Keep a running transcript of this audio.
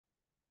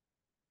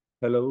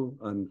Hello,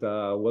 and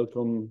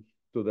welcome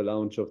to the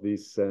launch of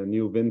this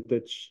new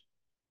vintage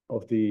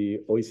of the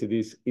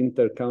OECD's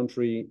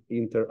Inter-Country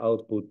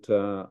Inter-Output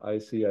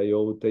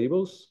ICIO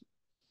tables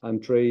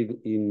and trade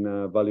in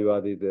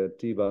value-added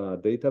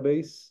TiVA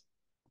database.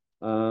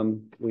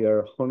 We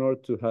are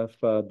honored to have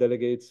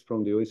delegates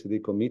from the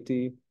OECD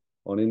Committee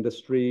on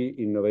Industry,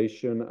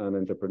 Innovation, and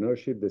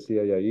Entrepreneurship, the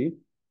CIIE,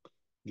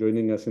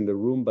 joining us in the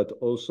room, but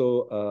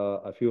also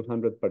a few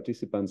hundred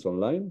participants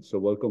online. So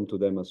welcome to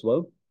them as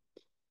well.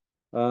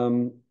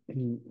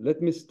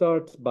 Let me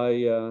start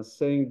by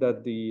saying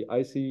that the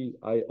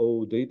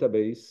ICIO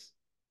database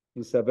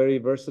is a very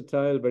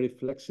versatile, very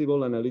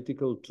flexible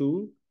analytical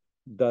tool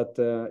that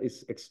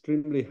is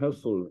extremely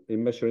helpful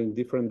in measuring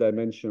different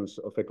dimensions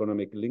of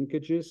economic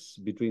linkages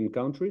between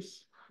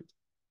countries.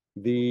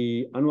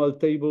 The annual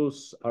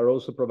tables are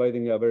also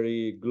providing a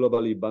very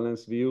globally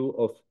balanced view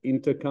of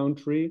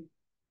inter-country,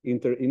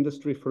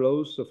 inter-industry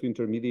flows of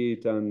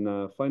intermediate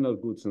and final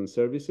goods and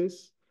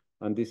services.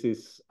 And this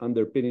is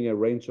underpinning a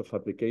range of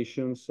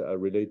applications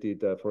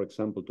related, for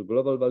example, to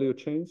global value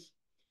chains.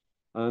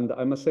 And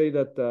I must say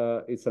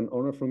that it's an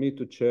honor for me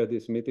to chair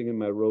this meeting in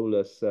my role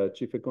as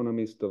Chief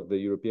Economist of the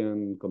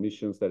European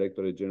Commission's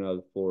Directorate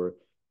General for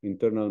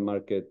Internal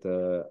Market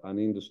and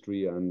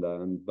Industry and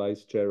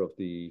Vice Chair of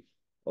the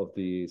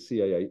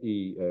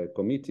CIIE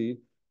Committee,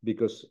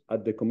 because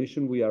at the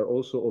Commission we are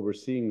also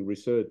overseeing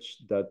research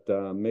that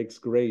makes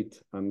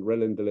great and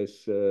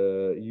relentless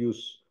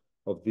use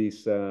of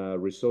these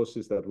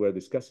resources that we're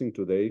discussing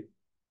today.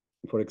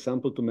 For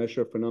example, to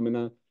measure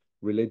phenomena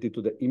related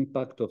to the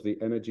impact of the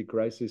energy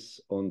crisis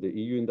on the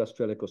EU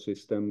industrial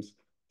ecosystems,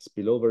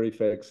 spillover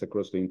effects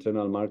across the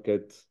internal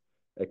market,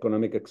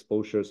 economic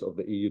exposures of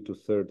the EU to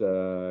third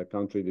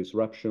country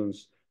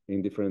disruptions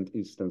in different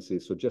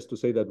instances. So just to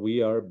say that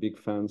we are big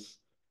fans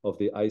of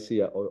the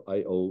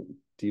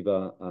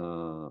ICIO-TiVA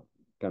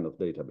kind of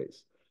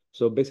database.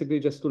 So basically,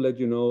 just to let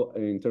you know,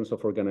 in terms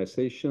of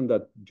organization,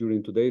 that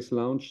during today's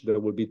launch, there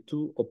will be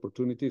two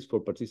opportunities for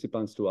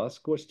participants to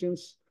ask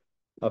questions.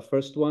 A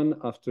first one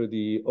after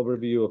the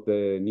overview of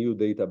the new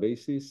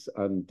databases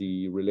and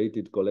the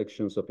related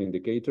collections of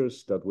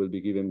indicators that will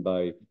be given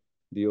by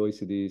the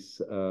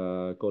OECD's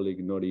colleague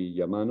Nori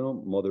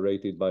Yamano,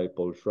 moderated by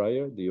Paul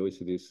Schreier, the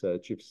OECD's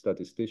chief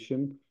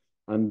statistician.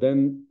 And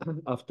then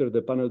after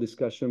the panel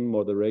discussion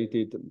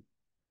moderated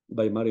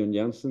by Marion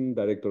Jansen,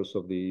 director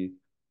of the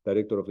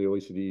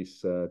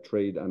OECD's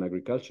Trade and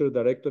Agriculture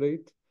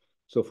Directorate.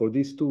 So for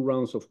these two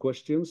rounds of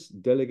questions,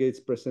 delegates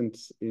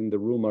present in the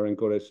room are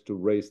encouraged to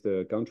raise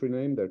their country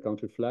name, their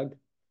country flag,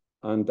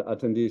 and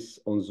attendees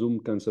on Zoom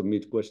can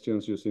submit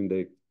questions using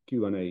the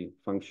Q&A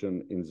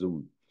function in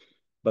Zoom.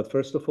 But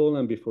first of all,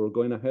 and before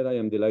going ahead, I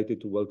am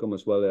delighted to welcome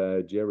as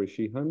well Jerry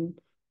Sheehan,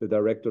 the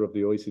director of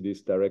the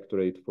OECD's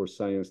Directorate for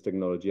Science,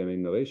 Technology and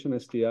Innovation,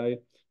 STI.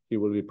 He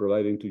will be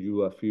providing to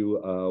you a few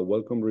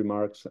welcome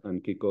remarks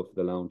and kick off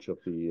the launch of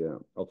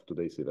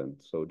today's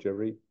event. So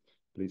Jerry,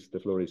 please, the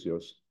floor is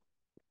yours.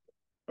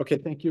 Okay,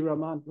 thank you,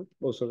 Rahman.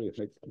 Oh, sorry.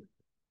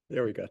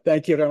 There we go.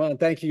 Thank you, Rahman.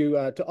 Thank you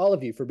to all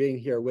of you for being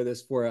here with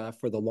us for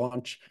the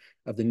launch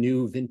of the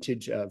new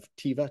vintage of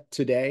TiVA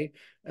today.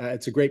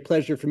 It's a great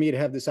pleasure for me to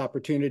have this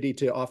opportunity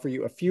to offer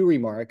you a few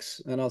remarks.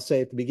 And I'll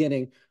say at the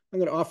beginning, I'm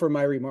going to offer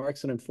my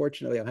remarks, and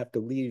unfortunately, I'll have to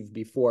leave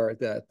before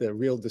the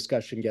real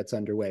discussion gets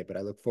underway. But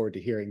I look forward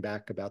to hearing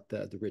back about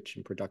the rich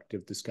and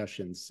productive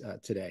discussions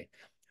today.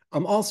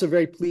 I'm also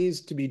very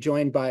pleased to be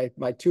joined by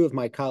two of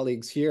my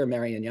colleagues here,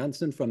 Marion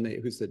Jansen,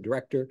 who's the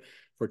Director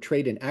for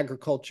Trade and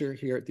Agriculture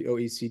here at the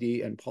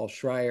OECD, and Paul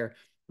Schreier,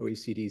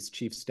 OECD's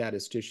Chief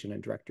Statistician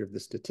and Director of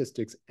the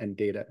Statistics and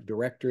Data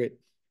Directorate.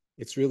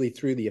 It's really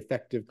through the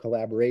effective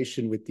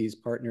collaboration with these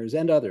partners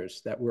and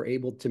others that we're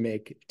able to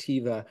make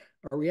TiVA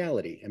a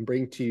reality and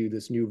bring to you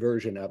this new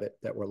version of it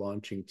that we're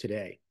launching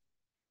today.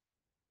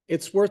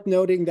 It's worth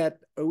noting that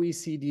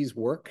OECD's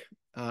work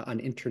on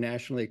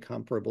internationally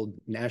comparable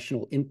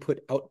national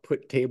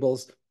input-output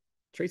tables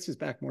traces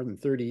back more than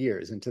 30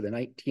 years into the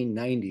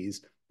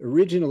 1990s,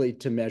 originally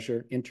to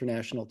measure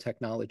international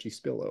technology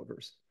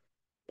spillovers.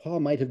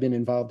 Paul might have been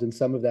involved in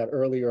some of that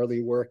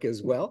early work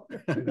as well,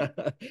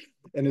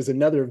 and is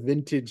another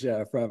vintage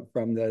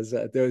from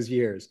those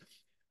years.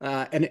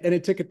 And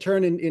it took a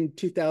turn in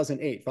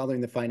 2008,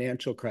 following the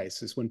financial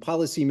crisis, when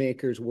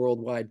policymakers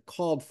worldwide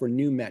called for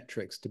new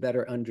metrics to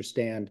better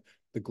understand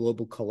the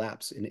global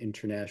collapse in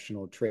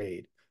international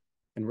trade.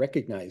 And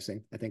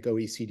recognizing, I think,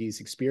 OECD's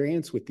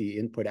experience with the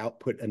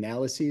input-output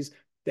analyses,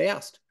 they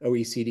asked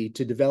OECD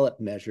to develop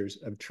measures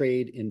of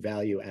trade in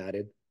value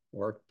added,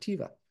 or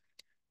TiVA.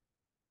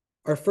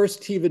 Our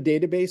first TiVA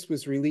database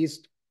was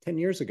released 10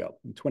 years ago,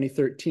 in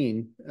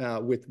 2013,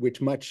 with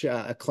much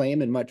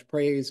acclaim and much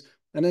praise.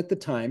 And at the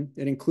time,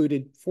 it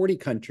included 40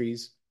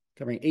 countries,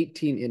 covering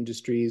 18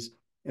 industries,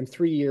 and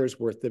 3 years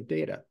worth of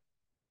data.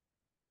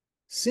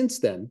 Since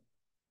then,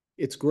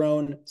 it's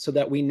grown so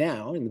that we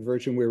now, in the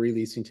version we're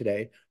releasing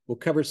today, will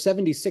cover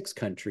 76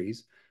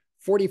 countries,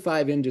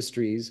 45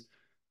 industries,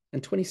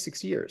 and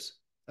 26 years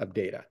of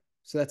data.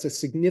 So that's a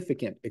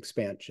significant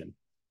expansion.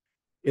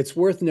 It's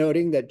worth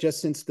noting that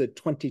just since the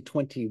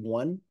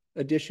 2021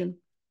 edition,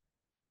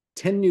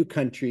 10 new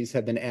countries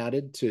have been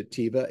added to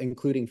TiVA,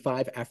 including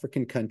 5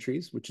 African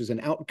countries, which is an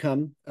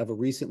outcome of a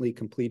recently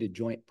completed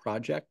joint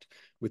project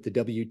with the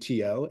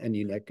WTO and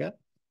UNECA.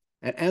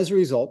 And as a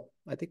result,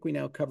 I think we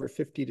now cover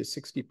 50 to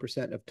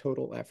 60% of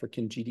total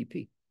African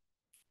GDP.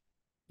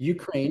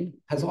 Ukraine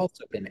has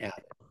also been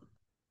added.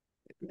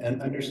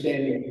 And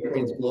understanding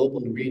Ukraine's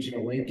global and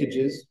regional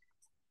linkages,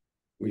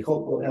 we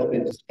hope will help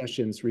in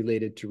discussions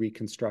related to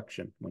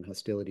reconstruction when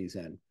hostilities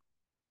end.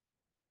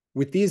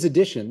 With these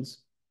additions,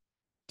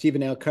 TiVA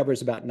now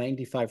covers about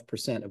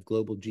 95% of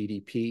global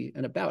GDP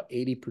and about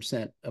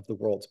 80% of the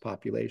world's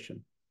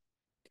population.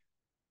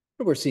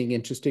 And we're seeing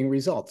interesting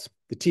results.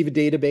 The TiVA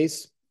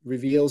database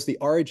reveals the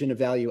origin of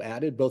value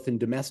added, both in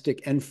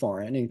domestic and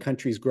foreign, in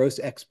countries' gross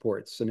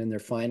exports and in their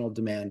final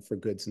demand for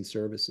goods and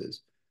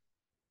services.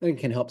 And it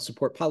can help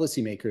support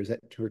policymakers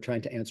who are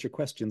trying to answer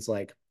questions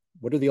like,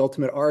 what are the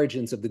ultimate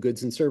origins of the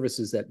goods and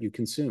services that you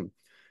consume?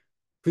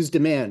 Whose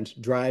demand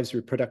drives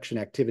your production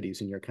activities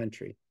in your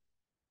country?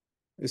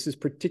 This is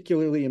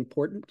particularly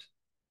important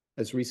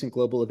as recent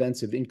global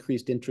events have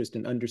increased interest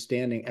in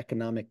understanding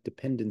economic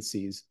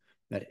dependencies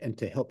and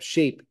to help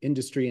shape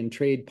industry and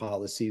trade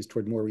policies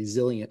toward more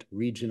resilient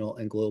regional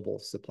and global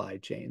supply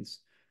chains.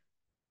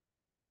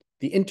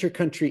 The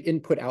Inter-Country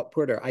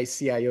Input-Output, or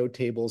ICIO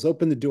tables,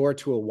 open the door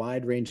to a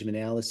wide range of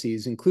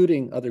analyses,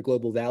 including other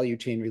global value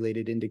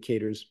chain-related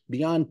indicators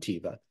beyond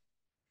TiVA.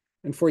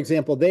 And for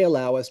example, they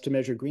allow us to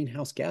measure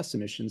greenhouse gas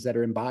emissions that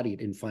are embodied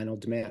in final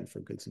demand for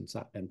goods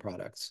and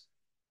products.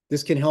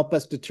 This can help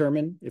us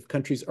determine if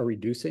countries are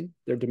reducing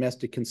their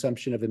domestic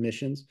consumption of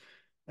emissions,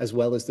 as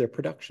well as their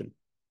production.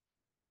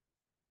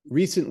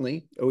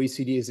 Recently,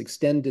 OECD has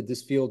extended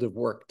this field of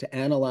work to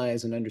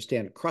analyze and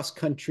understand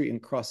cross-country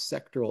and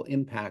cross-sectoral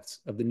impacts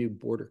of the new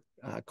border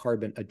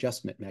carbon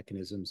adjustment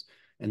mechanisms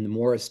and the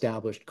more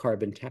established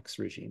carbon tax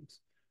regimes.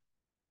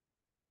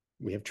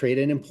 We have trade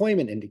and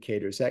employment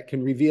indicators that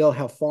can reveal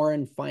how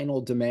foreign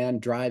final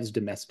demand drives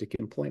domestic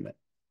employment.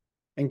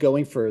 And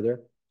going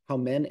further, how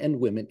men and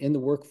women in the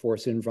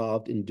workforce are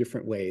involved in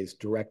different ways,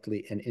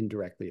 directly and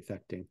indirectly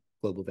affecting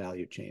global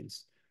value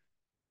chains.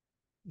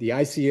 The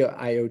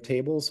ICIO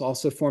tables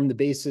also form the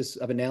basis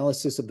of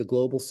analysis of the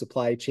global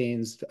supply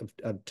chains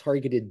of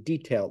targeted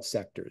detailed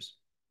sectors.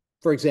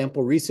 For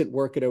example, recent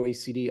work at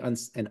OECD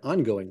and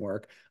ongoing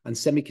work on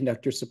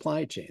semiconductor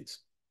supply chains.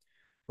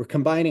 We're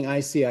combining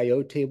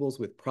ICIO tables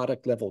with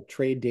product-level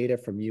trade data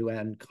from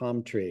UN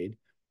Comtrade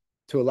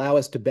to allow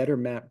us to better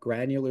map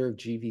granular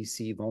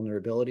GVC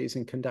vulnerabilities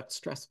and conduct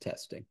stress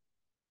testing.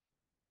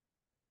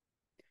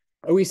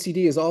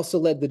 OECD has also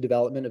led the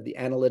development of the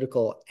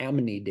analytical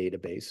AMNI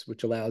database,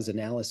 which allows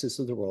analysis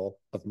of the role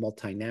of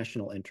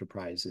multinational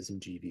enterprises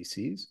in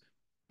GVCs.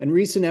 And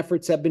recent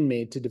efforts have been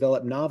made to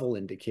develop novel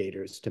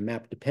indicators to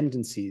map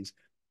dependencies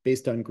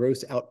based on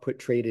gross output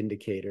trade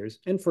indicators,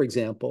 and for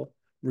example,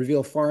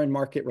 reveal foreign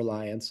market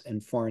reliance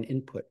and foreign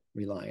input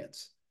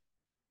reliance.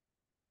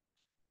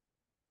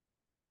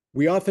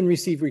 We often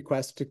receive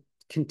requests to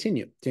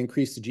continue to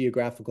increase the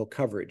geographical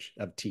coverage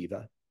of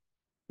TiVA.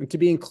 And to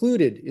be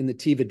included in the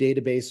TiVA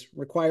database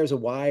requires a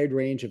wide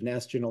range of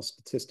national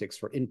statistics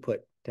for input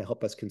to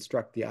help us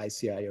construct the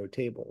ICIO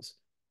tables.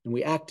 And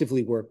we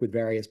actively work with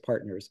various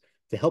partners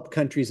to help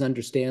countries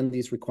understand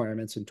these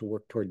requirements and to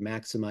work toward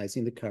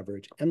maximizing the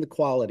coverage and the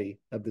quality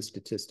of the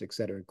statistics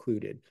that are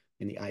included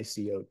in the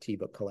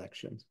ICIO-TiVA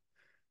collections.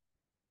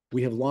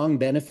 We have long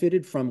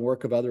benefited from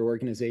work of other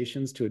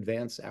organizations to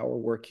advance our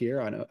work here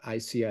on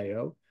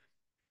ICIO.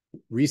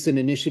 Recent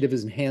initiative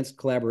has enhanced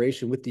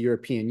collaboration with the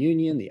European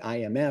Union, the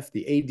IMF,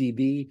 the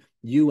ADB,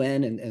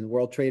 UN, and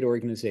World Trade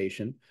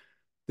Organization.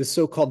 This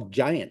so-called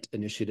GIANT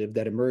initiative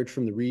that emerged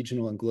from the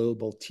regional and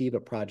global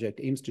TiVA project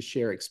aims to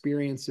share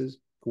experiences,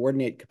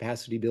 coordinate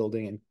capacity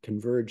building, and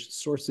converge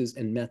sources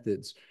and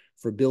methods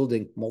for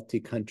building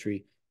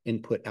multi-country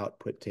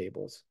input-output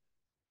tables.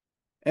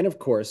 And of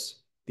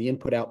course, the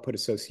Input-Output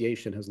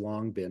Association has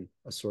long been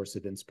a source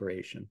of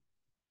inspiration.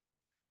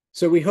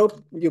 So we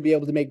hope you'll be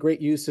able to make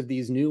great use of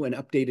these new and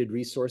updated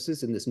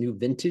resources in this new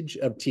vintage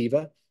of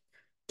TiVA.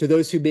 To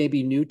those who may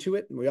be new to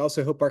it, we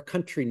also hope our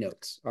country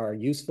notes are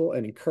useful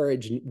and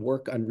encourage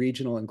work on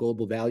regional and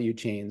global value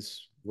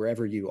chains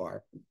wherever you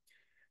are.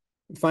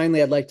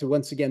 Finally, I'd like to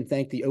once again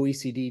thank the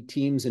OECD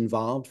teams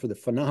involved for the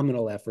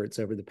phenomenal efforts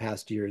over the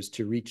past years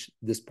to reach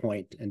this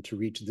point and to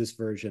reach this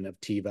version of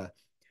TiVA.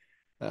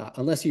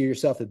 Unless you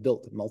yourself have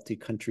built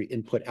multi-country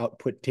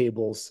input-output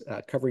tables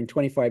covering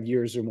 25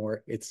 years or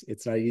more,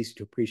 it's not easy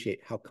to appreciate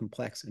how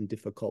complex and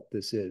difficult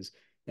this is.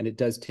 And it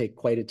does take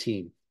quite a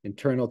team,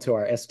 internal to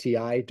our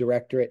STI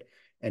directorate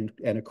and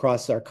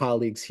across our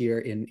colleagues here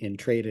in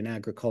trade and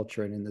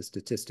agriculture and in the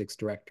statistics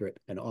directorate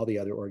and all the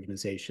other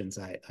organizations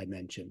I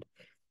mentioned.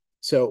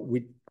 So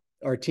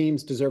our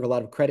teams deserve a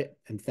lot of credit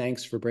and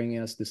thanks for bringing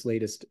us this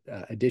latest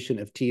edition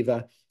of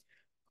TiVA.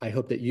 I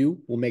hope that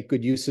you will make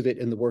good use of it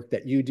in the work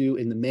that you do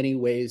in the many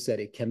ways that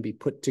it can be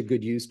put to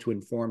good use to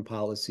inform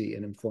policy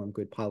and inform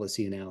good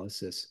policy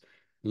analysis.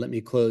 Let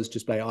me close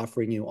just by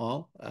offering you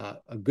all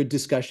a good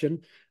discussion,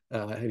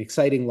 an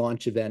exciting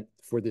launch event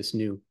for this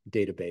new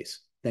database.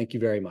 Thank you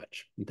very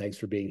much, and thanks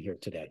for being here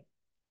today.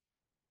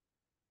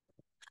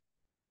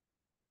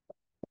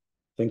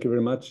 Thank you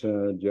very much,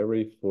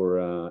 Jerry,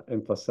 for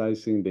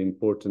emphasizing the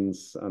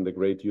importance and the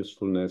great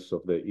usefulness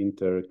of the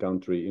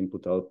inter-country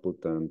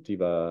input-output and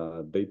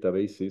TiVA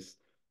databases.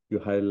 You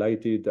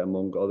highlighted,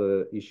 among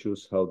other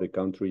issues, how the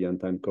country and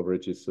time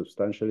coverage is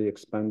substantially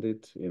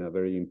expanded in a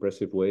very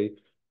impressive way,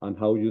 and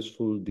how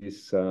useful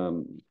this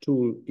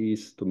tool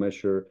is to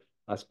measure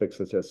aspects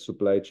such as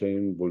supply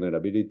chain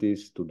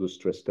vulnerabilities, to do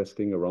stress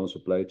testing around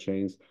supply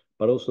chains,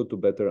 but also to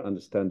better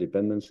understand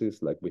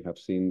dependencies, like we have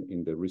seen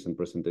in the recent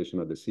presentation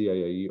of the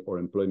CIIE, or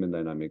employment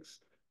dynamics.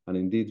 And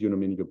indeed,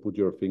 you put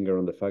your finger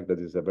on the fact that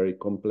it's a very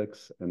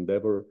complex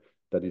endeavor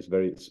that is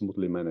very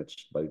smoothly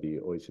managed by the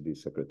OECD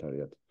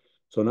Secretariat.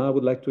 So now I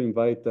would like to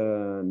invite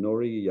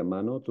Nori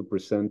Yamano to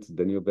present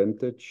the new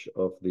vintage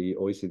of the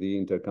OECD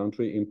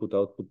Inter-Country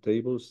Input-Output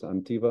tables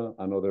and TiVA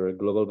and other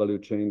global value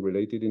chain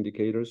related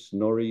indicators.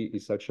 Nori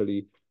is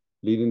actually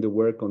leading the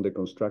work on the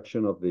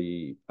construction of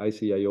the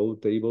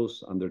ICIO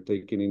tables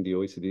undertaken in the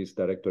OECD's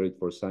Directorate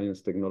for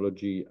Science,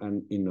 Technology,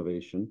 and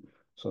Innovation.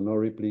 So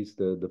Nori, please,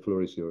 the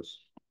floor is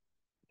yours.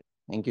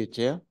 Thank you,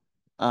 Chair.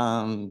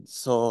 Thank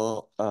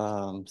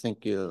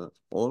you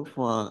all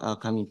for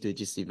coming to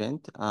this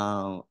event.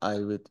 I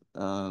would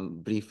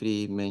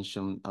briefly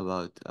mention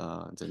about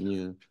the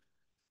new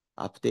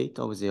update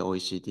of the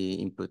OECD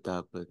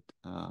input-output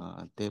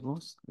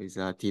tables with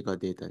TiVA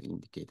data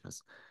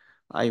indicators.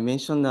 I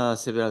mentioned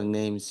several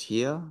names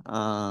here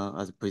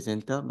as a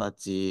presenter,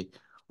 but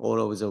all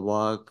of the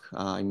work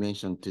I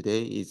mentioned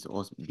today is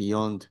also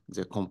beyond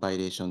the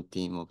compilation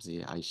team of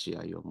the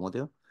ICIO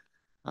model.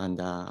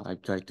 And I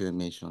try to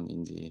mention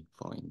in the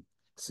following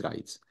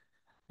slides.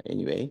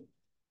 Anyway,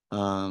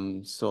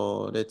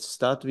 so let's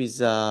start with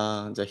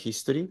the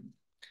history.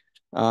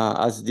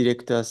 As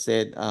director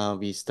said,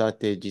 we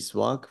started this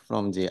work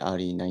from the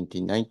early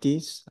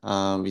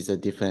 1990s with the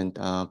different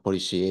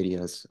policy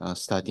areas,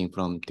 starting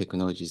from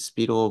technology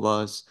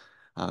spillovers,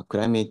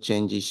 climate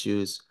change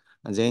issues.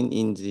 And then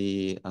in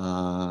the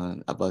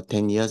about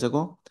 10 years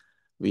ago,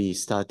 we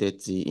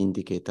started the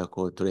indicator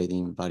called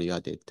trading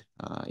value-added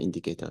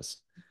indicators.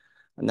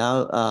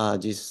 Now,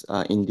 this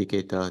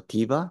indicator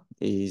TiVA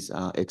is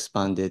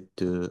expanded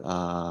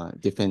to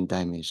different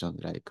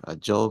dimensions like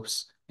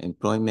jobs,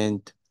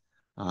 employment,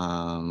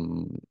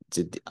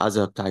 the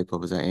other type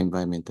of the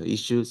environmental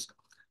issues,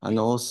 and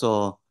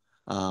also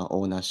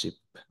ownership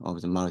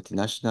of the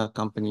multinational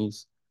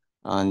companies,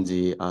 and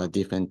the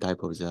different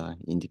type of the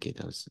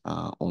indicators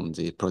on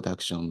the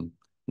production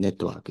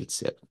network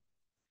itself.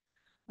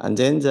 And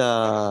then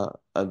the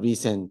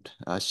recent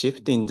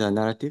shift in the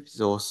narrative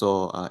is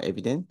also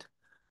evident.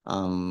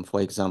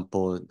 For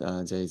example,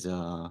 there is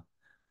the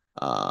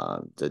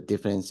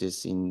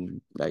differences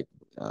in like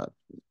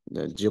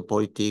the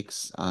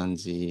geopolitics and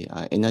the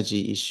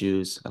energy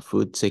issues,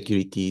 food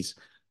securities.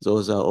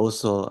 Those are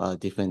also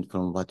different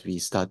from what we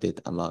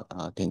started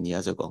about 10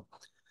 years ago.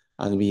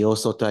 And we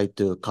also try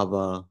to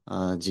cover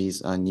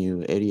these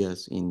new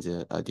areas in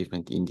the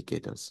different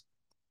indicators.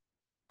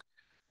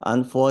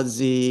 And for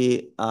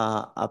the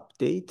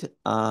update,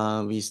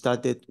 we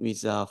started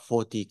with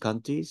 40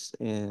 countries,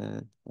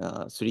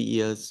 3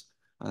 years,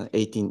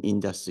 18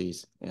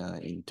 industries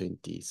in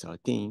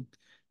 2013.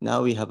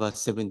 Now we have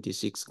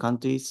 76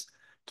 countries,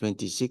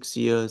 26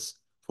 years,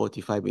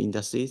 45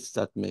 industries.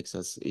 That makes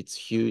us its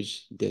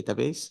huge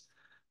database.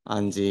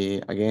 And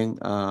again,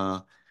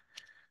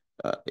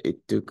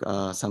 it took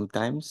some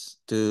time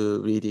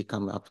to really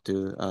come up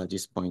to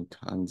this point.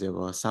 And there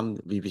were some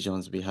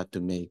revisions we had to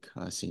make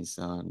since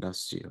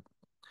last year.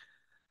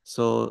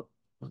 So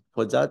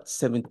for that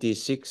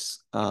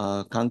 76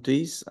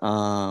 countries,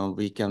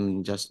 we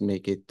can just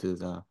make it to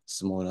the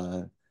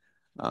smaller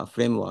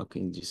framework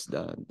in this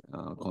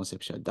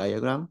conceptual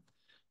diagram,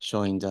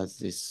 showing that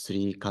these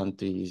 3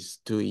 countries,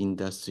 2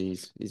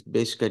 industries, is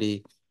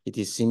basically, it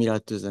is similar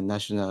to the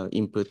national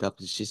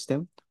input-output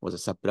system or the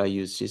supply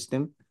use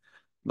system,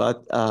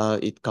 but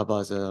it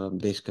covers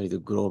basically the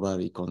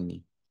global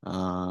economy,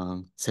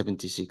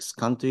 76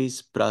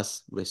 countries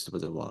plus rest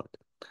of the world.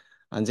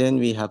 And then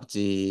we have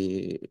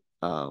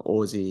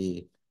all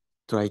the,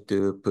 try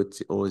to put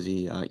all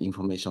the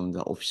information on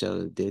the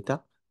official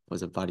data for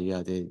the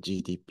value-added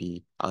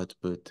GDP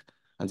output.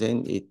 And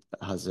then it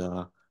has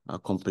a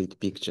complete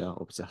picture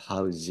of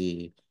how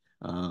the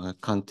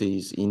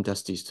countries'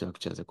 industry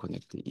structures are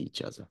connected to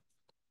each other.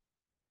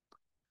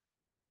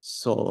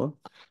 So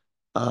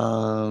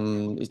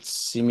it's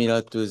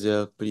similar to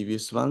the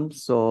previous one.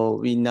 So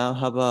we now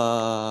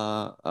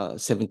have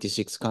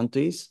 76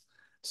 countries,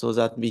 so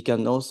that we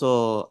can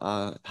also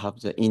have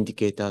the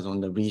indicators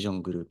on the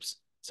region groups,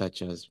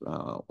 such as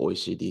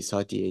OECD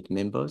 38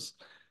 members,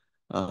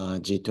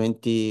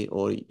 G20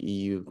 or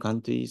EU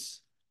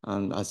countries,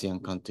 and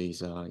ASEAN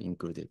countries are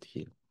included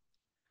here.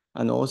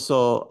 And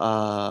also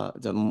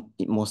the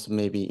most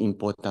maybe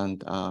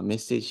important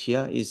message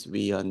here is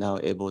we are now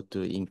able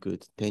to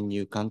include 10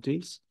 new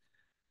countries.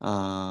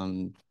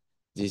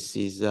 This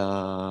is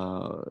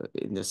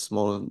in the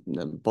small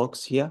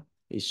box here.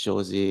 It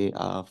shows the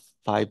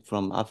 5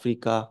 from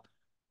Africa,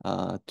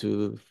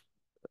 3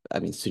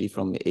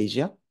 from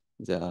Asia,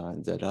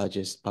 the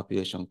largest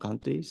population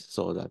countries.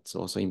 So that's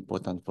also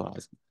important for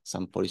us,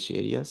 some policy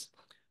areas,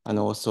 and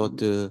also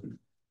to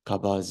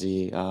cover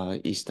the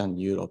Eastern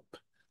Europe,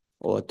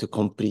 or to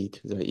complete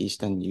the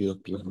Eastern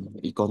European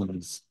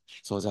economies,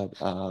 so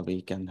that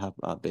we can have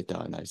a better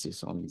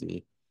analysis on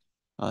the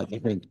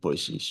different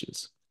policy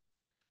issues.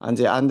 And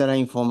the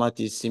underlying format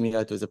is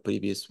similar to the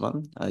previous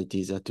one. It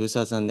is a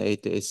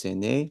 2008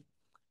 SNA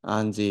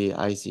and the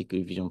IC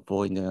revision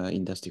 4 in the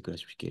industry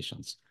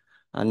classifications.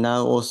 And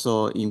now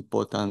also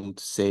important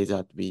to say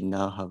that we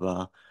now have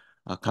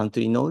a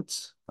country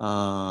notes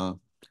for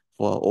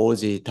all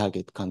the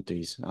target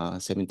countries,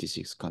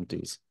 76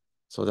 countries.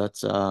 So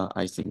that's,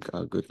 I think,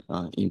 a good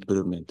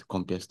improvement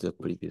compared to the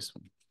previous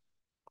one.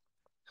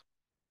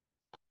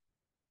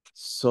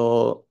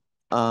 So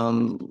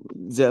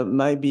there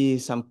might be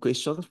some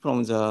questions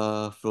from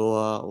the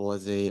floor or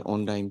the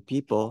online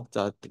people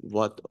that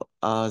what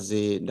are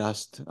the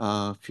last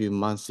few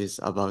months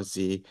about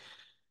the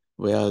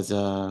where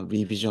the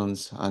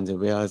revisions and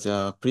where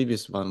the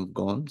previous one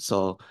gone.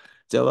 So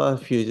there were a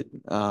few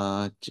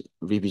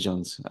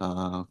revisions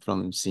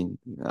from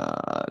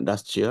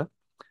last year,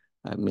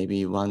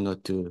 maybe 1 or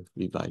 2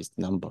 revised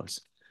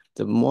numbers.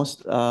 The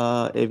most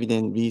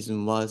evident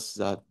reason was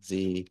that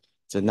the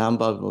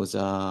number was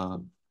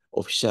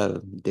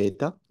official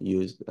data,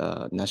 used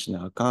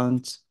national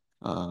accounts,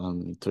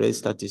 trade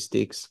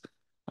statistics,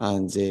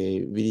 and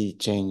they really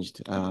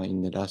changed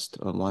in the last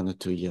 1 or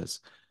 2 years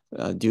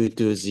due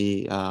to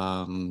the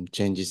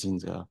changes in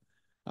the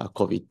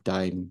COVID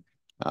time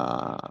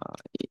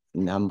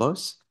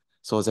numbers.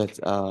 So that,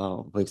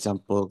 for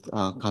example,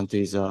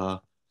 countries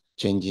are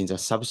changing the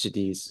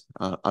subsidies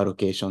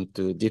allocation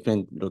to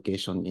different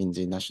location in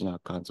the national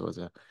accounts or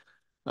the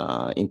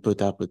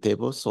input-output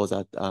table, so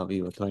that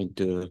we were trying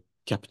to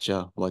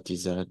capture what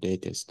is the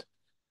latest.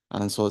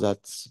 And so that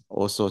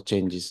also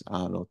changes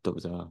a lot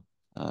of the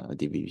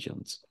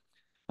divisions.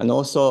 And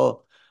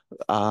also,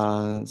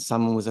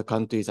 some of the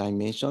countries I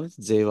mentioned,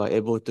 they were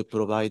able to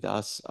provide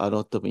us a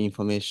lot of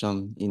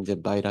information in the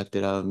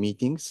bilateral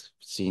meetings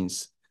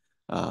since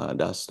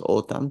last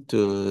autumn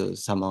to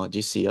summer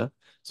this year.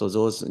 So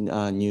those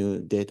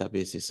new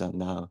databases are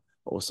now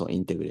also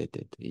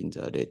integrated in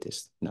the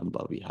latest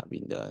number we have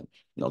in the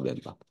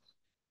November.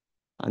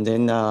 And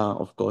then,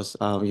 of course,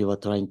 we were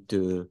trying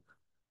to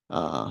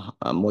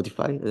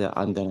modify the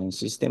underlying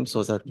system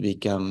so that we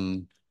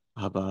can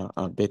have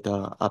a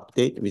better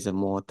update with a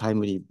more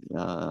timely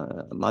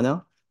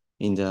manner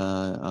in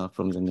the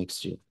from the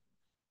next year.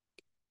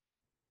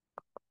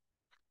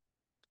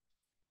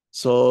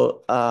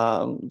 So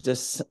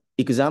this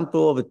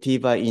example of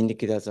TiVA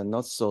indicators are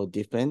not so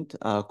different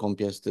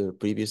compared to the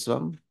previous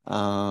one.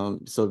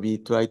 So we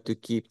try to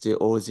keep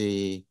all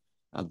the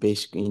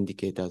basic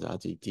indicators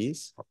as it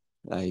is,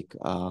 like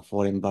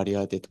foreign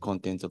value-added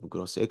content of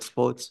gross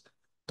exports,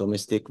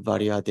 domestic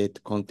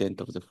value-added content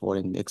of the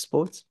foreign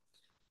exports,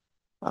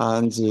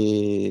 and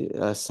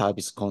the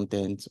service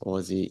content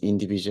or the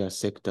individual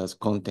sectors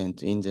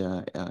content in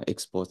the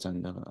exports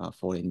and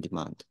foreign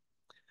demand.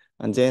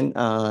 And then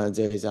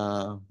there is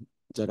the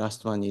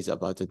last one is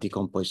about the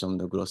decomposition of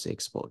the gross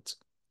exports.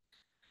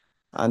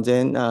 And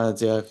then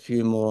there are a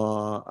few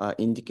more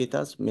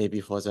indicators, maybe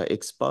for the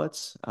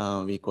exports.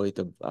 We call it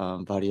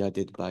value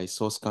added by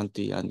source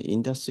country and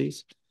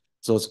industries.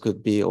 Those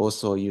could be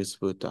also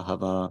useful to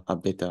have a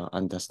better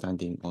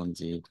understanding on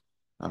the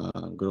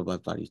global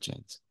value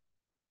chains.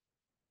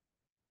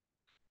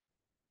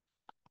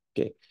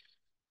 Okay.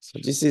 So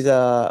this is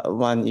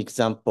one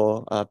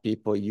example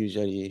people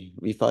usually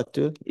refer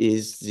to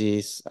is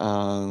this,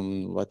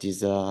 what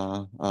is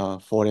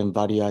foreign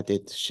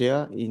value-added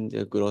share in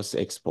the gross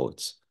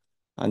exports.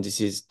 And this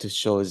is to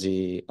show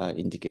the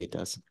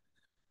indicators.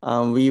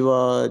 We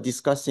were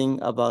discussing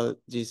about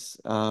this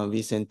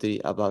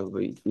recently about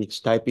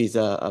which type is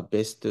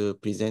best to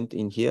present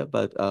in here,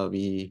 but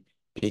we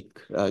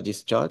pick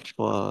this chart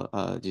for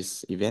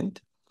this event.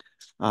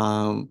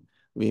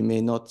 We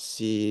may not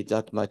see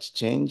that much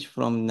change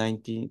from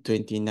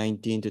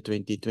 2019 to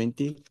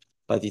 2020,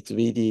 but it's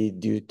really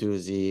due to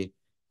the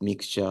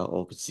mixture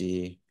of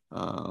the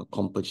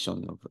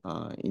composition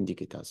of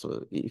indicators.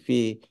 So if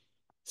we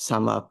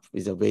sum up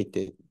with a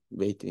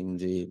weight in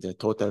the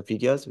total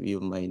figures, you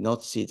might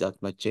not see that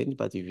much change,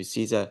 but if you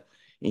see the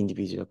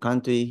individual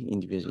country,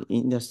 individual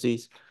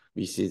industries,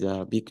 we see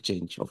the big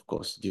change, of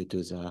course, due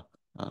to the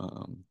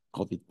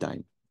COVID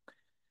time.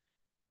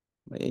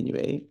 But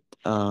anyway,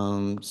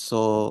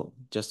 so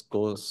just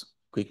goes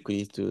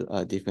quickly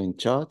to different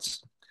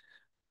charts.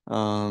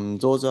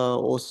 Those are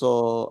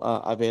also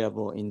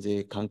available in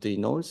the country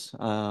notes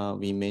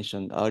we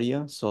mentioned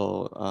earlier,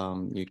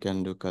 so you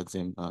can look at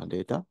them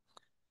later.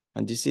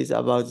 And this is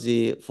about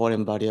the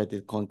foreign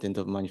value-added content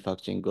of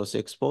manufacturing gross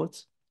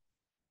exports.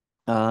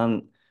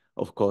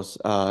 Of course,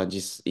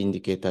 this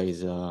indicator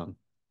is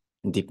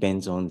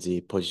depends on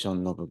the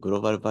position of a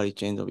global value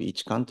chain of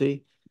each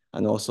country,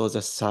 and also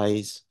the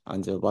size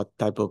and what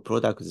type of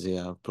products they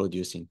are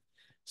producing.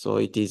 So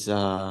it is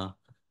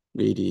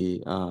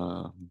really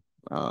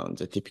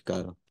the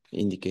typical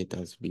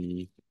indicators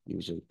we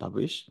usually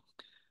publish.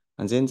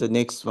 And then the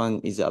next one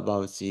is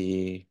about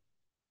the,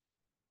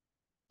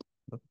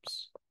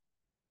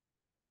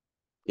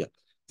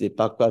 the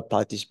backward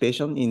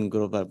participation in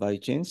global value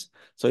chains.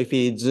 So if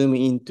we zoom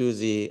into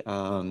the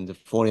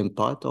foreign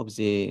part of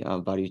the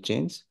value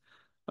chains,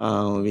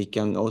 we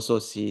can also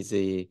see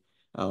the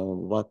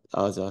what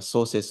are the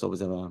sources of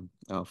the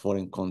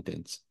foreign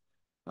contents.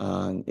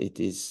 And it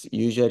is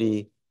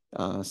usually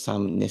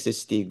some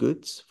necessity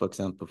goods, for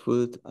example,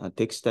 food,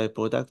 textile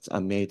products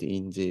are made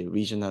in the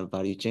regional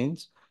value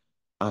chains.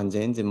 And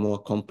then the more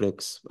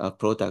complex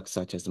products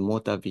such as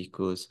motor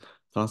vehicles,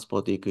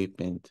 transport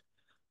equipment,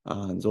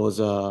 those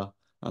are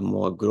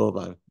more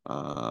global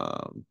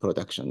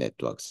production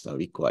networks are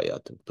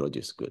required to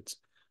produce goods.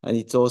 And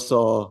it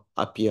also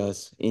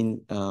appears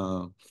in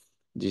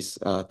this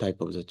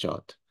type of the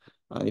chart.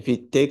 If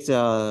it takes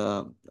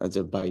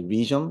by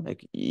region,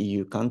 like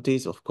EU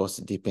countries, of course,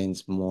 it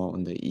depends more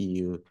on the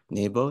EU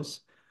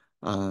neighbors.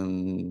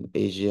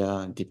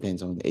 Asia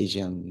depends on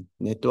Asian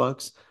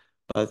networks.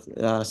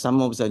 But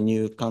some of the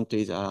new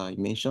countries I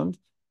mentioned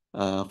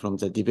from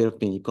the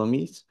developing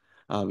economies,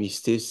 we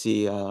still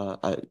see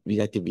a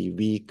relatively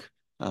weak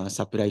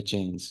supply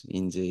chains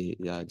in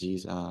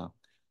these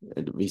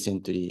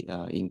recently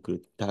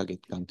include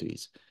target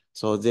countries.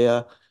 So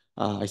there,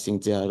 I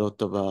think there are a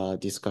lot of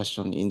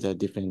discussion in the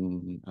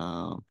different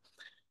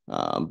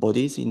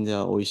bodies in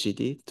the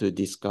OECD to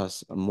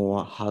discuss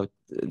more how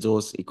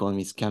those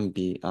economies can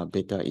be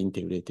better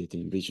integrated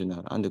in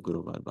regional and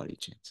global value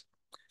chains.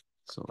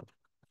 So,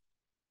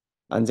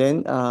 and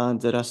then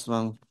the last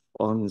one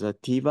on the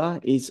TiVA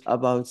is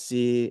about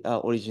the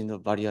origin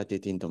of value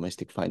added in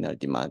domestic final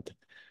demand.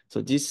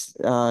 So this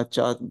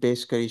chart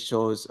basically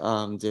shows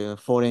the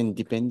foreign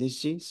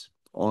dependencies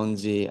on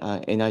the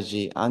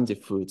energy and the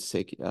food.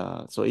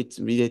 So it's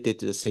related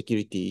to the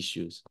security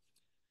issues.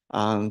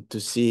 To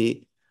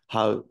see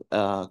how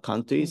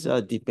countries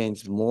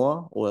depends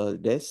more or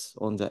less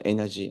on the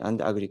energy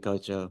and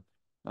agriculture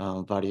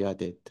value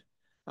added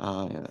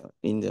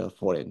in the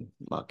foreign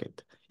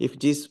market. If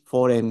these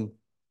foreign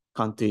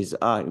countries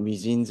are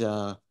within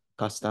the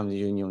customs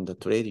union, the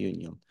trade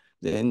union,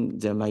 then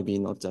there might be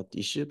not that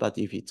issue. But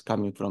if it's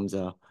coming from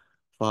the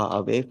far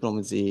away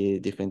from the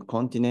different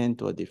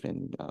continent or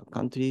different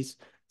countries,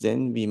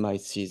 then we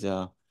might see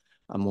the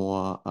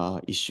more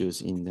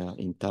issues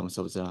in terms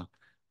of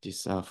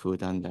this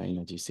food and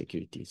energy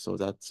security. So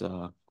that's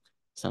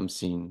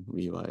something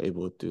we were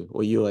able to,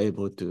 or you were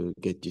able to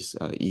get this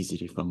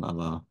easily from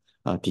our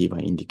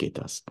TiVA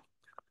indicators.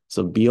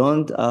 So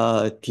beyond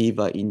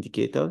TiVA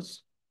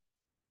indicators,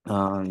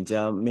 there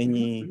are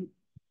many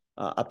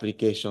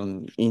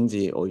applications in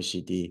the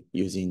OECD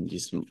using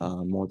this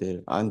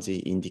model and the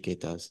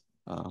indicators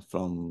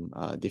from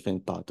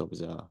different parts of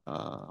the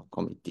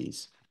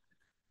committees,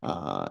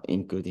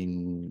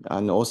 including,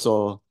 and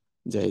also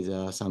there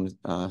is some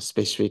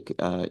specific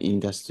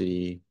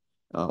industry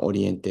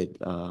oriented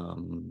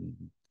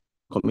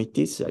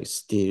committees like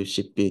steel,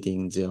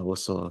 shipbuilding, they're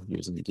also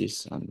using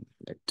this, and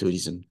like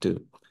tourism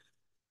too.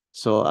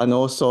 So, and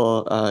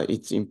also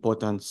it's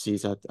important to see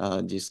that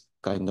this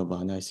kind of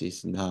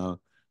analysis now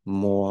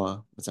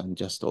more than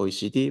just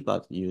OECD,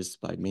 but used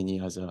by many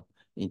other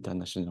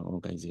international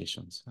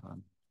organizations,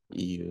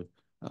 EU,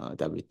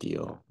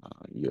 WTO,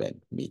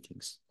 UN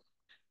meetings.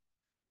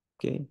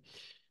 Okay.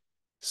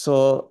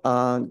 So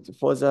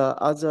for the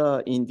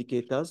other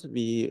indicators,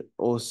 we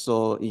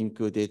also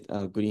included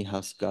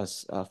greenhouse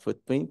gas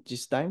footprint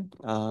this time,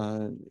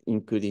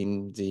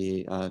 including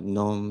the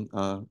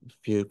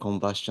non-fuel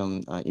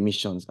combustion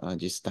emissions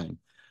this time.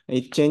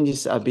 It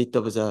changes a bit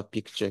of the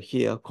picture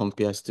here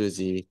compared to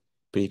the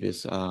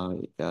previous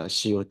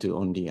CO2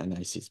 only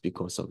analysis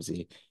because of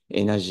the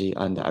energy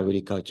and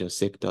agriculture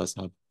sectors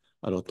have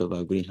a lot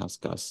of greenhouse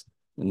gas,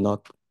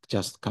 not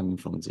just coming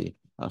from the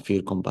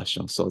fuel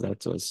combustion. So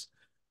that was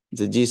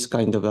this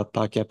kind of a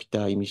per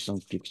capita emission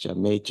picture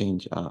may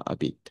change a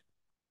bit.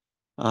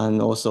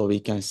 And also we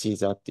can see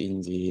that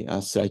in the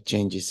slight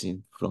changes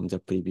from the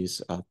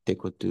previous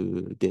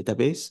TECO2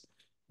 database.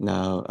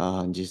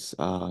 Now this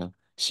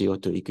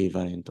CO2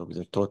 equivalent of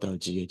the total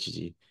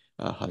GHG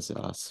has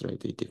a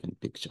slightly different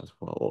pictures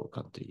for all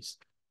countries.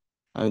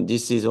 And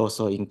this is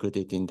also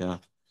included in the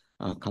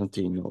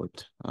country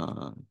note.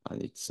 And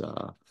it's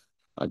a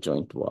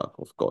joint work,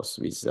 of course,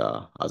 with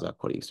other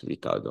colleagues,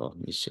 Ricardo,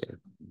 Michelle.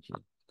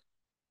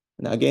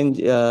 And again,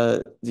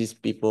 these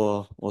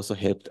people also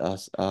helped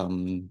us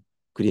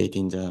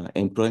creating the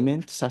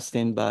employment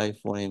sustained by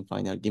foreign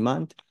final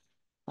demand.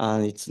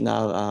 And it's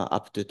now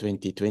up to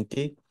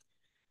 2020.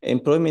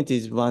 Employment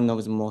is one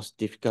of the most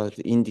difficult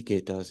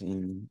indicators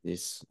in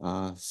this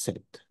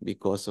set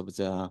because of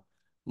the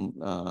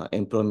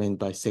employment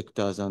by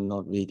sectors are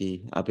not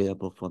really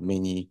available for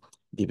many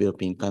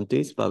developing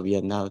countries, but we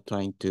are now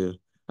trying to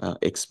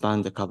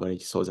expand the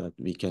coverage so that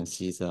we can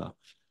see the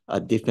a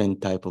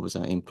different type of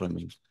the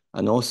employment.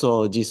 And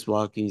also this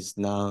work is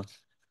now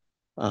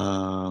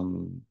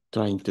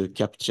trying to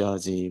capture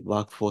the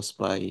workforce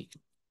by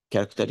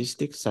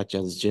characteristics such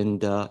as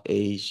gender,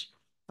 age,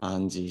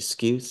 and the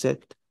skill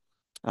set.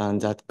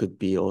 And that could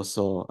be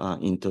also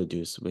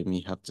introduced when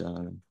we have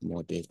the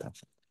more data.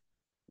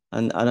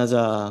 And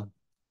another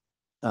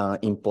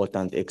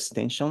important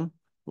extension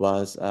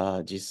was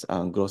this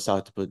gross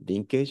output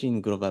linkage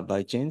in global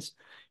value chains.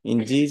 In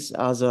these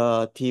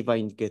other TiVA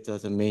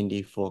indicators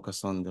mainly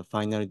focus on the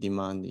final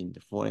demand in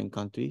the foreign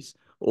countries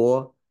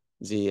or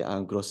the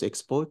gross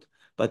export,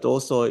 but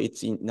also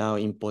it's now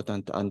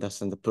important to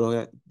understand the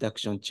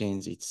production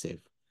chains itself.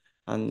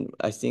 And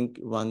I think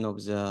one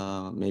of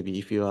the, maybe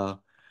if you are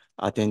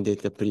attended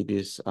the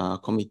previous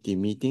committee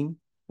meeting,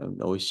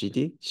 the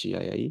OECD,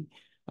 CII,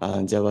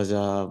 and there was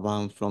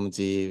one from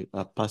the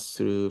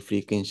pass-through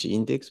frequency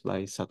index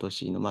by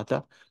Satoshi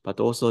Inomata, but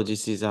also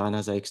this is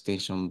another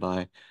extension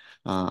by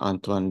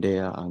Antoine Lea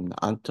and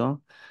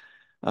Anton.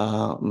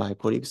 My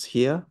colleagues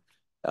here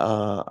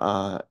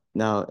are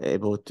now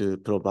able to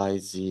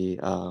provide the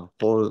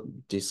for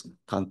these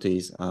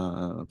countries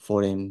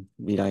foreign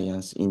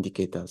reliance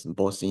indicators,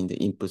 both in the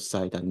input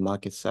side and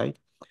market side,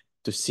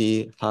 to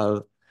see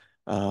how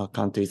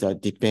countries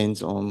that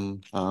depends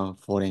on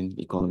foreign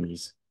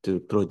economies to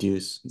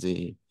produce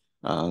the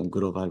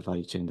global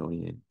value chain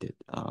oriented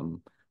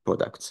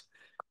products.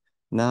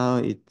 Now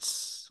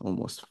it's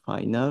almost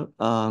final.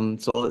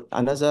 So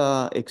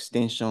another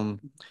extension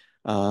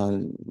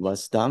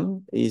was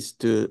done is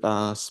to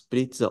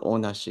split the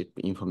ownership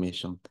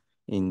information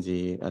in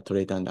the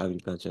Trade and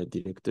Agriculture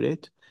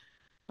Directorate.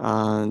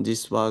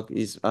 This work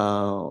is,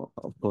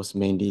 of course,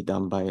 mainly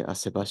done by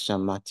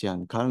Sebastian, Mattia,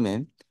 and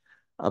Carmen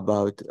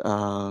about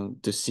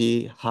to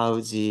see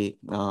how the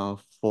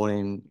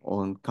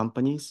foreign-owned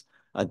companies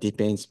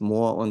depends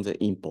more on the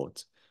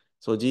imports.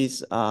 So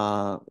this,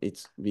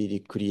 it's really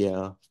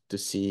clear to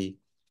see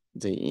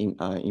the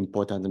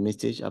important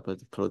message about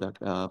the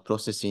product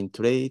processing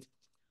trade,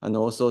 and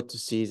also to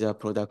see the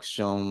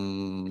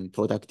production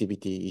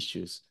productivity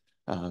issues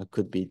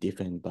could be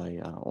different by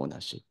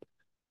ownership.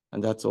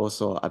 And that's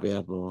also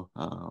available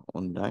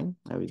online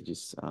with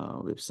this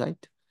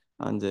website,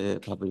 and the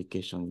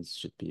publications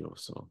should be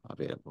also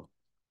available.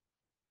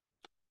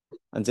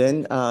 And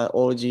then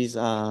all these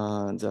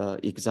the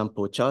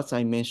example charts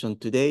I mentioned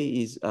today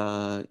is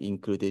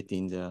included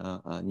in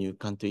the new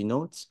country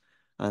notes,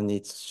 and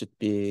it should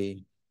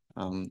be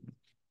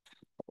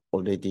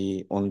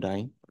already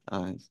online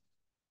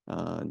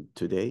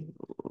today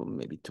or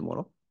maybe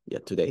tomorrow. Yeah,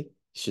 today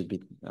should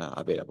be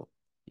available.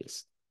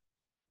 Yes.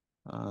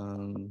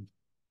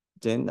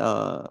 Then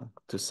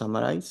to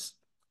summarize,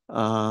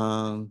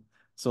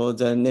 so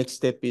the next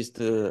step is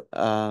to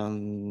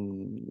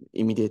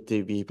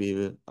immediately we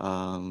will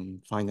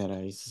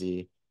finalize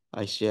the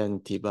ICIO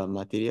and TiVA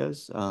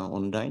materials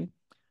online.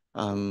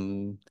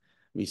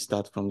 We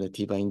start from the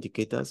TiVA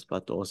indicators,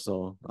 but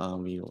also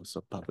we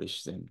also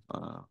publish them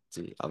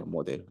our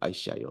model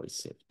ICIO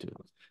itself too.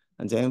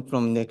 And then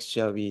from next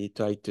year we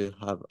try to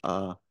have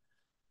a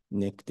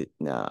next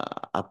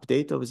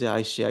update of the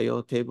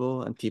ICIO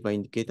table and TiVA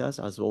indicators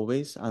as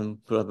always,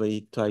 and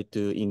probably try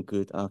to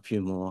include a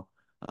few more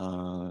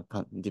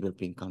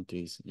developing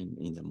countries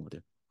in the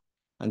model.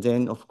 And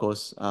then, of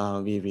course,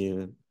 we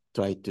will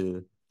try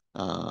to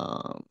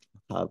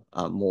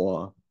have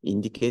more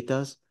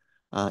indicators,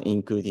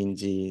 including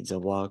the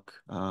work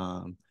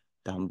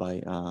done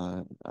by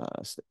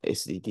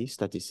SDD,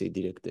 Statistics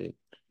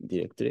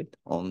Directorate,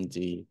 on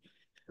the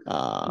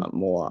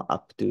more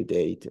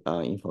up-to-date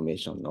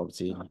information of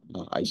the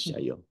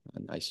ICIO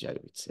and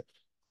ICIO itself.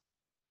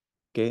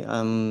 Okay,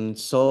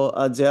 so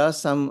there are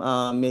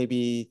some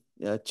maybe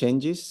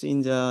changes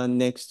in the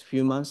next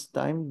few months'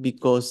 time,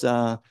 because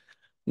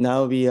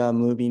now we are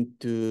moving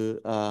to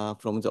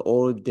from the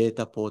old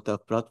data portal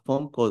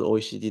platform called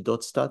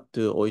OECD.stat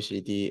to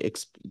OECD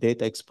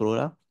Data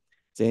Explorer.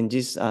 Then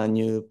this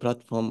new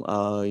platform,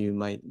 you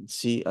might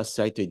see a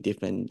slightly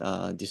different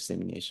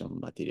dissemination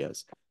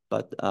materials.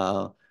 But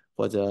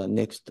for the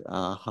next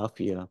half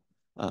year,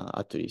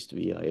 at least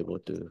we are able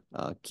to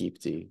keep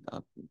the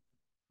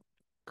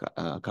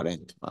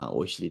current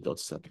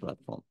OECD.stat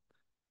platform.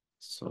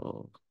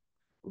 So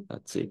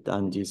that's it.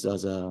 And these are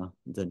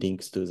the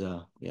links to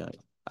the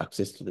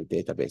access to the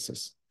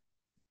databases.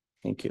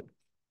 Thank you.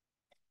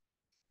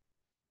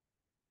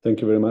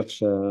 Thank you very much,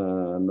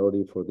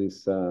 Nori, for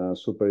this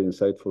super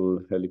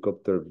insightful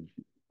helicopter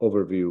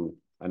overview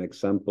and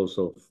examples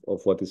of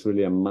what is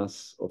really a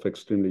mass of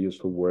extremely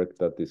useful work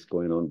that is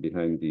going on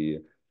behind these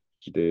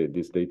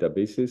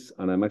databases.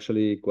 And I'm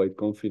actually quite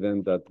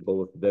confident that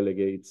both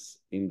delegates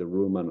in the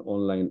room and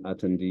online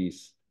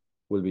attendees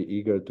will be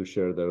eager to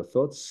share their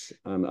thoughts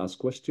and ask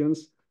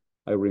questions.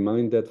 I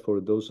remind that for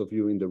those of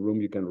you in the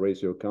room, you can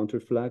raise your counter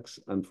flags,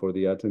 and for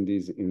the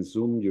attendees in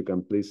Zoom, you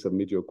can please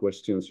submit your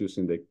questions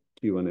using the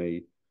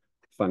Q&A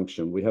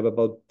function. We have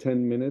about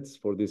 10 minutes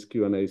for this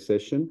Q&A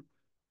session.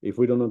 If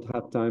we do not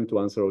have time to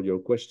answer all your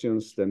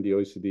questions, then the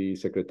OECD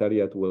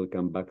Secretariat will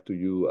come back to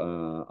you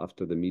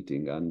after the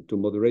meeting. And to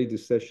moderate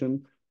this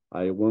session,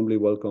 I warmly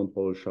welcome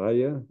Paul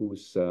Schreier, who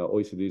is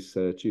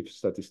OECD's Chief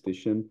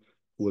Statistician,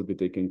 who will be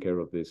taking care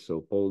of this.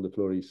 So Paul, the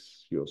floor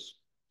is yours.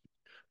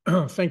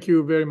 Thank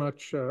you very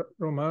much,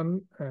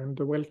 Roman, and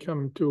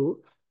welcome to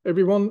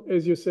everyone.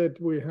 As you said,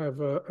 we have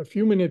a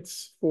few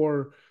minutes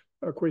for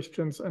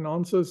questions and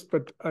answers,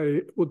 but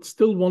I would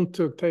still want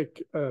to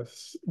take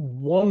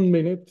 1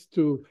 minute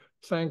to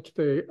thank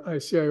the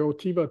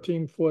ICIO-TiVA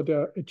team for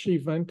their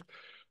achievement.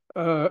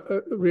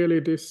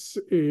 Really, this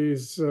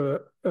is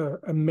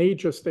a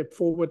major step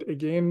forward,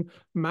 again,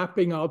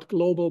 mapping out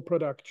global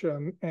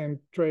production and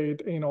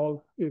trade in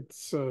all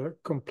its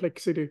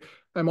complexity.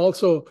 I'm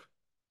also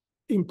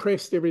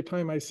impressed every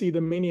time I see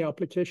the many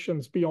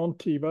applications beyond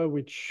TiVA,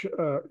 which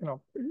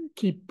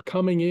keep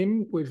coming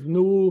in with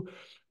new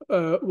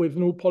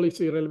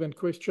policy relevant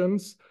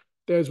questions.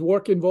 There's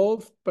work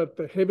involved, but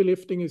the heavy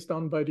lifting is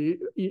done by the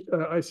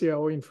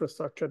ICIO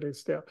infrastructure that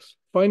is there.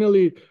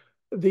 Finally,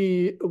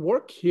 the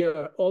work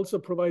here also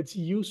provides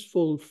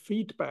useful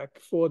feedback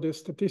for the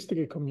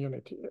statistical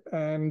community,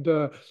 and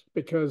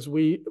because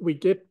we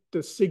get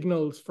the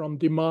signals from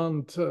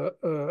demand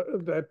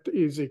that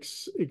is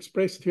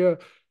expressed here.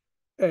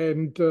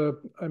 And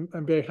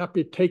I'm very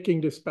happy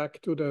taking this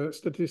back to the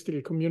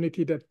statistical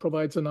community that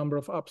provides a number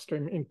of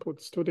upstream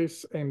inputs to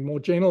this, and more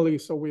generally,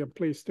 so we are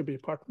pleased to be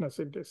partners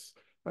in this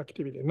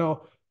activity.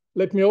 Now,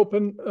 let me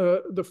open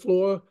the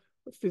floor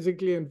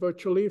physically and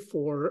virtually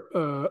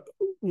for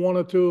 1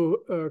 or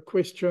 2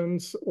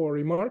 questions or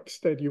remarks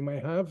that you may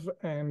have,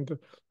 and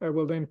I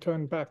will then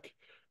turn back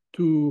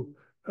to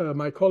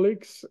my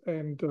colleagues,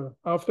 and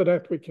after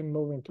that, we can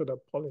move into the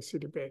policy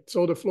debate.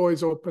 So the floor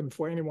is open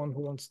for anyone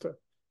who wants to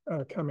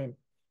come in.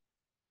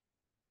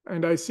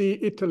 And I see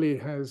Italy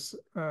has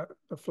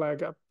the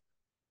flag up.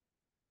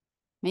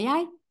 May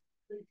I?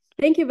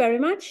 Thank you very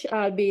much.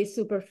 I'll be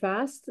super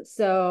fast.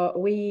 So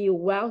we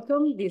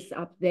welcome this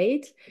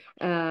update.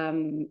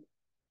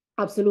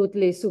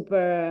 Absolutely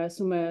super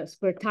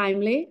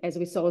timely, as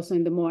we saw also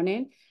in the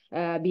morning.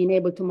 Being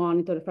able to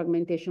monitor the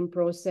fragmentation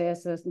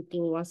process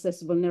to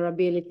assess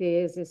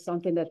vulnerabilities is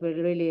something that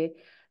we're really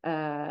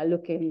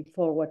looking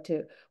forward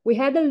to. We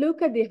had a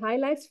look at the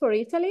highlights for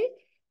Italy,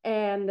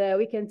 and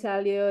we can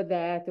tell you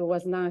that it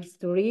was nice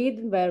to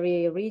read,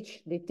 very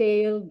rich,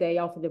 detailed. They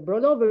offered a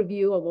broad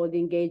overview of all the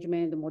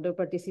engagement, the model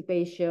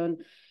participation,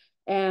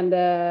 and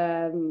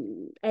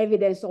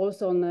evidence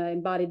also on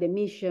embodied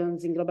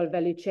emissions in global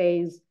value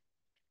chains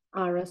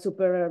are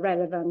super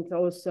relevant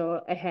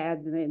also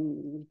ahead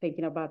in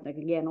thinking about, like,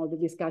 again, all the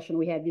discussion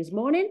we had this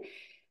morning.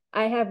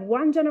 I have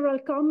 1 general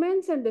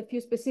comment and a few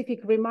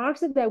specific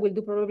remarks that I will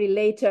do probably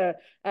later,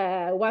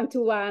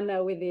 one-to-one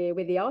with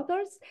the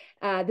authors.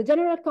 The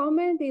general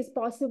comment is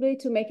possibly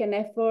to make an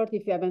effort,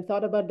 if you haven't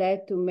thought about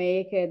that, to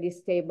make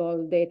this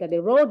table data,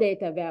 the raw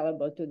data,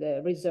 available to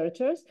the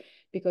researchers,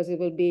 because it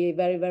will be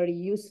very, very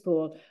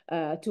useful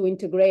to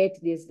integrate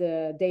this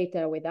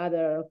data with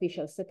other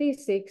official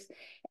statistics.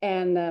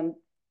 And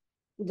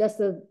just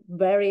a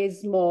very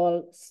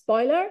small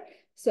spoiler.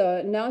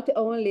 So not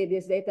only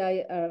this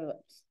data are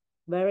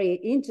very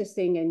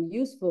interesting and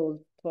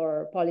useful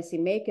for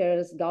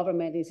policymakers,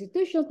 government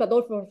institutions, but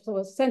also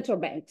for central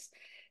banks.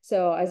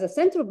 So as a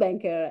central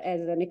banker,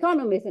 as an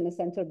economist in a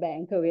central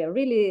bank, we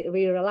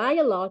rely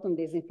a lot on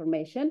this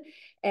information.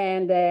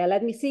 And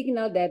let me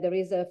signal that there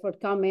is a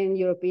forthcoming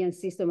European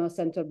System of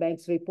Central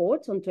Banks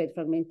report on trade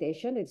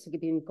fragmentation. It's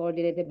being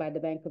coordinated by the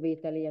Bank of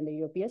Italy and the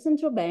European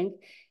Central Bank.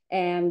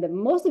 And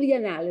most of the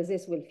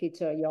analysis will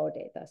feature your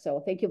data.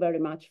 So thank you very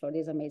much for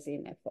this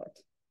amazing effort.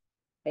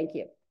 Thank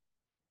you.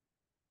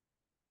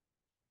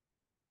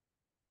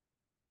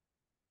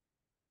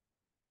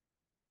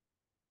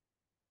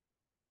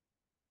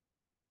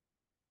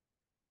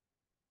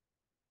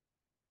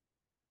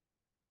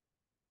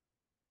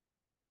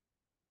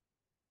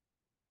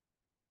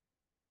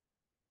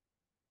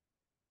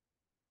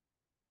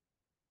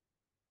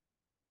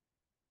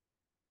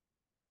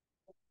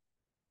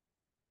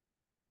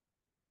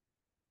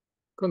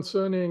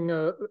 Concerning,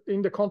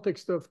 in the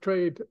context of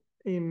trade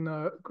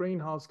in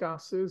greenhouse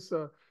gases,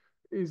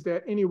 is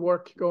there any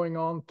work going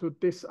on to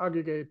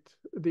disaggregate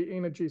the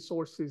energy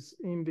sources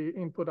in the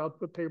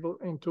input-output table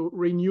into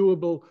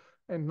renewable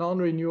and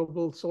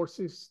non-renewable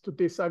sources, to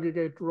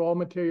disaggregate raw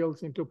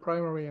materials into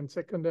primary and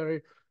secondary,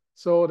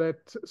 so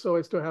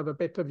as to have a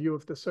better view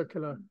of the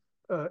circular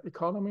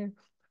economy?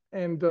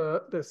 And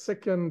the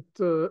second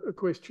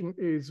question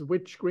is,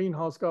 which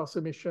greenhouse gas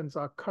emissions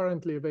are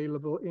currently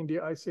available in the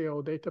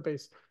ICIO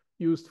database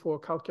used for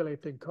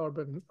calculating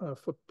carbon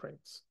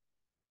footprints?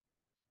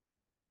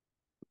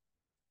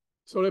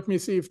 So let me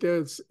see if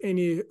there's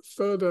any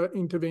further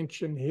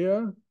intervention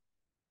here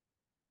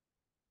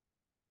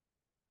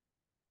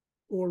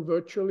or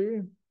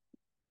virtually.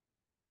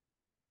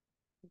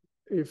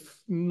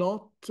 If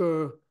not,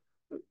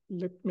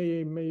 let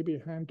me maybe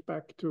hand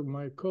back to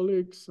my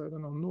colleagues. I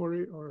don't know,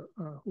 Nori or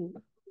who.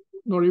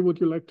 Nori,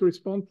 would you like to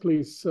respond?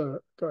 Please go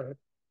ahead.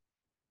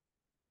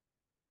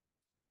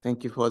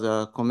 Thank you for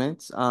the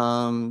comments.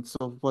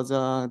 So for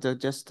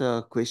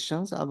the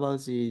questions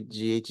about the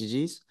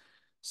GHGs.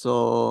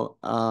 So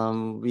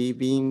we've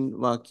been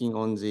working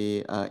on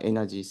the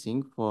energy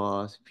thing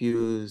for a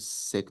few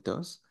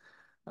sectors.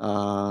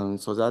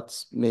 So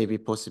that's maybe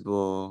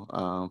possible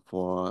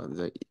for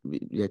the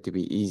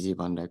relatively easy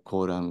one like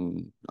coal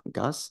and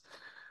gas.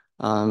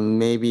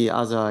 Maybe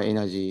other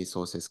energy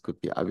sources could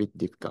be a bit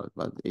difficult,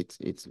 but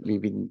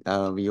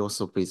we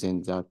also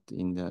present that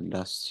in the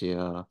last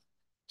year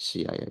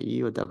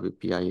CIIE or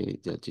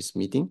WPIA this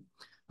meeting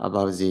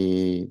about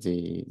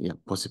the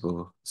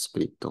possible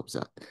split of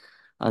that.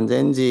 And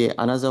then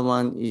another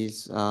one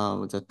is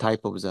the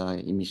type of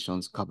the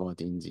emissions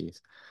covered in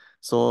this.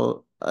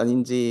 So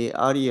in the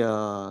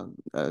earlier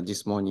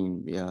this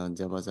morning,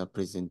 there was a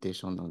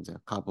presentation on the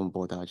carbon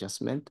border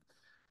adjustment.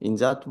 In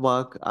that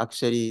work,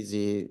 actually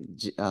the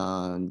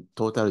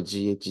total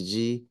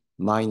GHG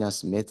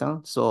minus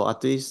methane. So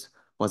at least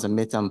was a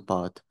methane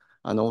part,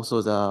 and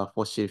also the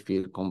fossil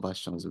fuel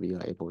combustions we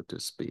are able to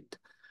split.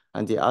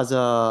 And the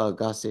other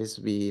gases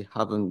we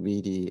haven't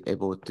really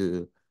able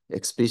to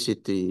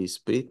explicitly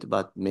split,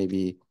 but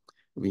maybe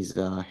with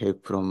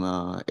help from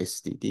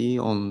SDD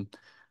on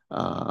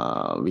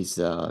with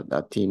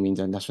the team in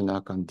the National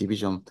Account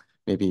Division,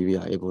 maybe we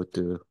are able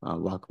to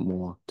work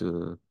more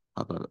to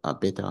have a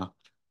better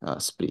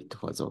split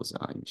for those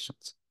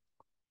emissions.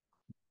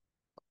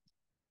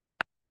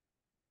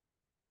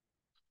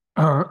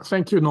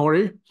 Thank you,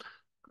 Nori.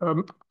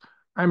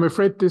 I'm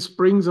afraid this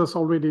brings us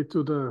already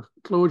to the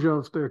closure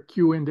of the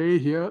Q&A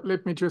here.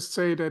 Let me just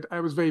say that I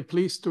was very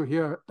pleased to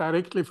hear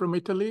directly from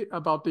Italy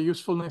about the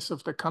usefulness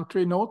of the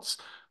country notes.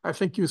 I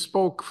think you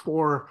spoke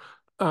for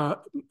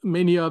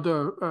many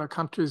other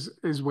countries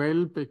as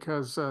well,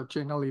 because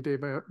generally they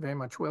were very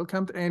much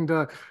welcomed. And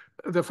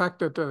the fact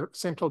that the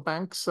central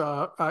banks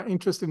are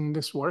interested in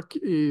this work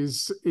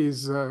is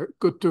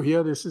good to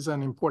hear. This is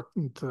an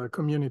important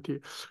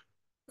community.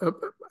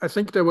 I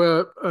think there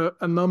were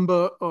a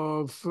number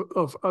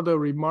of other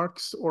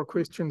remarks or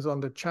questions on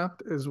the chat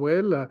as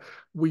well.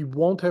 We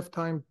won't have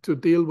time to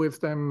deal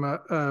with them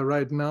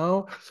right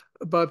now,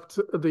 but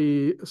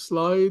the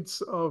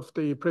slides of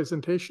the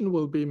presentation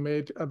will be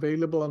made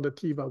available on the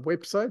TiVA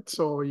website,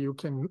 so you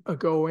can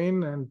go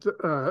in and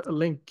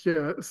link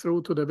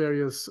through to the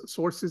various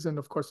sources. And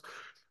of course,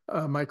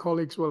 my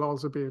colleagues will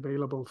also be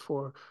available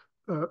for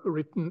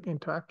written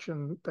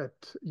interaction that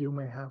you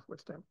may have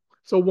with them.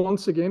 So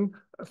once again,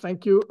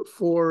 thank you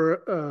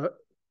for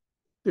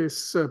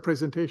this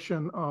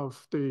presentation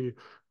of the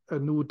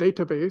new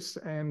database.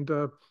 And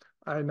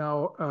I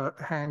now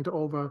hand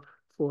over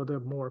for the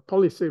more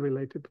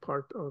policy-related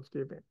part of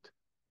the event.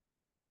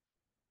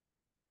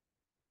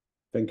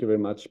 Thank you very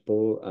much,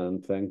 Paul,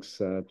 and thanks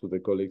to the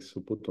colleagues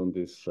who put on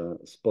these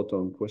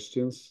spot-on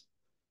questions.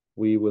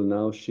 We will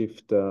now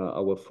shift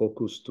our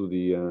focus to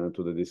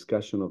the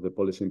discussion of the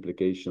policy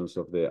implications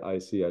of the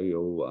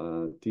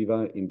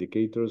ICIO-TiVA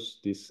indicators.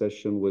 This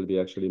session will be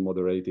actually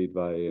moderated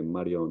by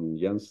Marion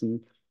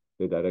Jansen,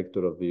 the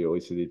director of the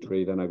OECD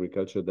Trade and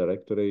Agriculture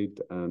Directorate,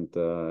 and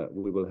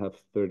we will have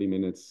 30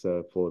 minutes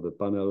for the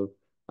panel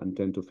and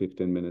 10 to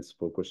 15 minutes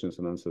for questions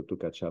and answers to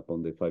catch up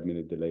on the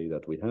 5-minute delay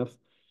that we have.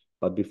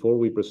 But before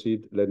we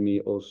proceed, let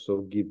me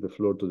also give the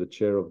floor to the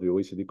chair of the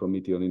OECD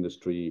Committee on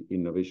Industry,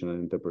 Innovation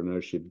and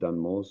Entrepreneurship, Dan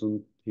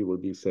Mawson. He will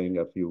be saying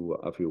a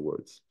few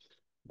words.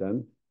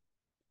 Dan?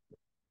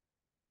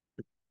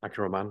 Thank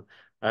you, Roman.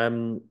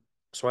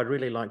 So I'd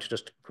really like to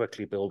just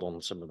quickly build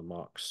on some of the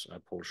remarks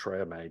Paul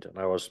Schreier made. And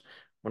when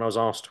I was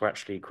asked to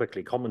actually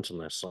quickly comment on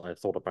this, I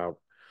thought about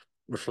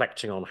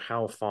reflecting on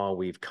how far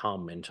we've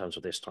come in terms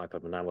of this type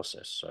of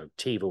analysis. So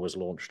TiVA was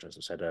launched, as I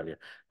said earlier,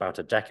 about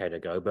a decade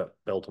ago, but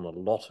built on a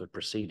lot of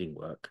preceding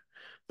work.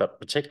 But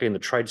particularly in the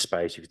trade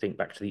space, if you think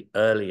back to the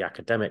early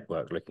academic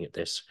work looking at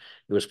this,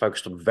 it was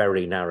focused on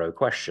very narrow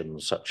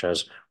questions, such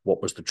as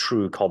what was the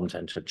true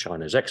content of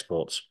China's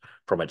exports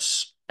from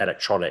its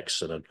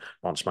electronics and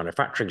advanced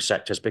manufacturing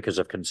sectors, because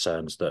of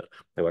concerns that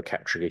they were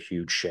capturing a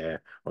huge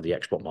share of the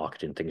export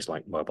market in things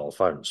like mobile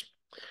phones.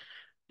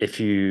 If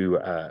you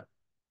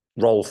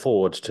roll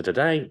forward to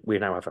today, we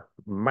now have a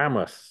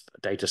mammoth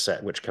data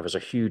set which covers a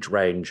huge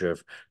range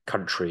of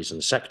countries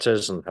and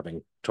sectors, and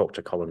having talked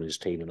to Colin and his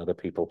team and other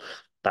people,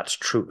 that's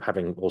true,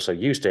 having also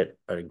used it,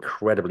 an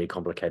incredibly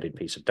complicated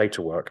piece of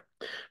data work.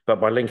 But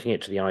by linking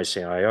it to the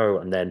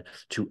ICIO and then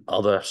to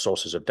other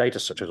sources of data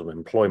such as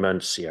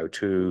unemployment,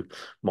 CO2,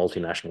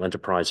 multinational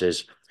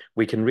enterprises,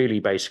 we can really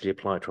basically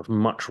apply it to a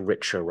much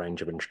richer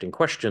range of interesting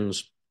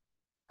questions.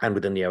 And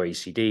within the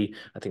OECD,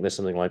 I think there's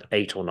something like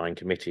 8 or 9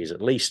 committees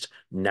at least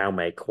now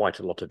make quite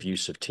a lot of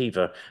use of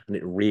TiVA, and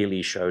it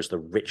really shows the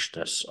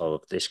richness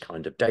of this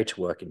kind of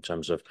data work in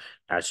terms of,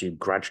 as you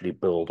gradually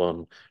build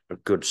on a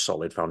good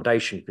solid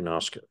foundation, you can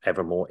ask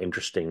ever more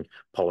interesting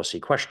policy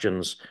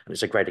questions. And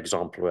it's a great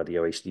example where the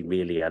OECD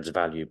really adds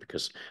value,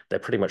 because they're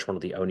pretty much one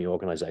of the only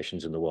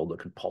organizations in the world that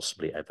could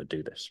possibly ever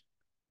do this.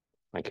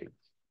 Thank you.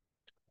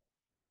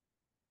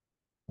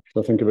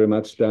 So thank you very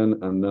much, Dan.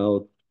 And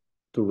now,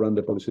 to run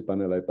the policy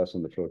panel, I pass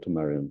on the floor to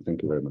Marion.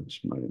 Thank you very much,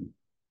 Marion.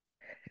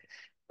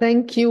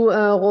 Thank you,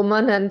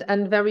 Roman,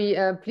 and very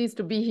pleased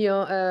to be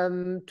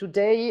here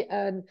today.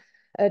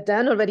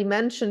 Dan already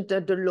mentioned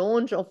the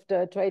launch of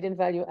the Trade in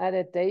Value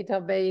Added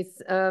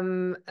database.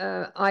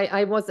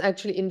 I was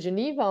actually in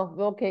Geneva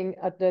working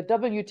at the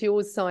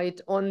WTO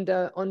site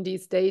on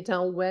these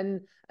data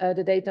when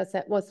the data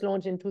set was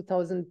launched in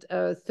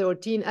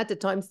 2013, at the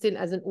time still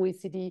as an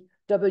OECD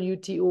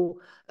WTO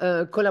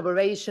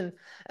collaboration.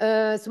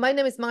 So my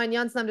name is Maren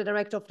Jansen. I'm the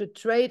director of the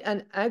Trade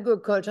and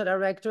Agriculture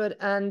Directorate,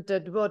 and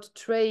the word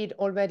trade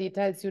already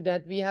tells you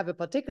that we have a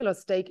particular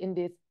stake in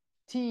this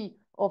T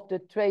of the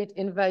Trade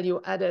in Value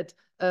Added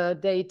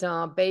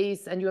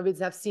database, and you will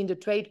have seen the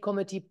Trade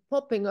Committee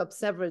popping up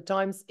several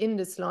times in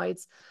the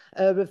slides,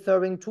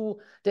 referring to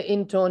the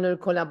internal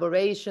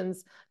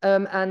collaborations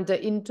and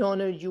the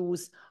internal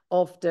use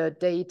of the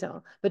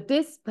data. But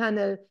this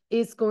panel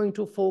is going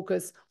to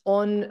focus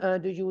on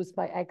the use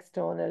by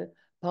external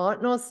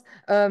partners,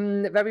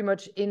 very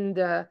much in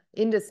the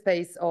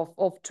space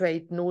of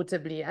trade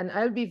notably. And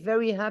I'll be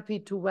very happy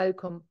to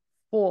welcome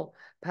 4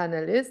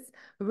 panelists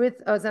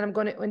with us, and I'm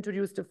going to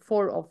introduce the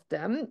 4 of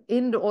them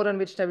in the order in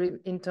which they will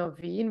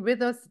intervene.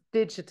 With us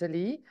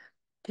digitally,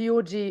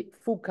 Kyoji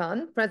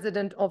Fukan,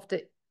 president of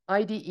the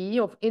IDE,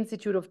 of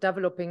Institute of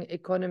Developing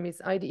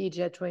Economies, IDE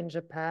JETRO in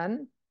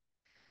Japan.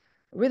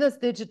 With us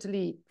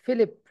digitally,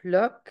 Philip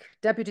Luck,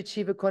 Deputy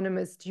Chief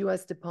Economist,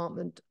 US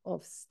Department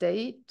of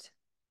State.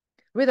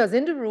 With us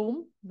in the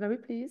room, very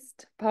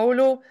pleased,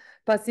 Paolo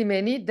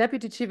Passimeni,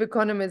 Deputy Chief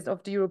Economist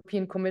of the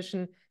European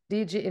Commission,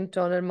 DG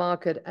Internal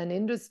Market and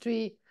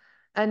Industry.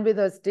 And with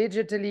us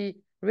digitally,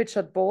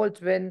 Richard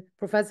Baldwin,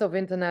 Professor of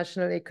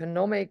International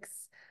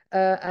Economics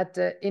at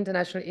the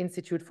International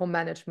Institute for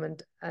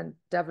Management and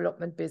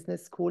Development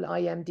Business School,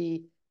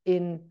 IMD,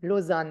 in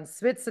Lausanne,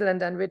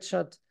 Switzerland. And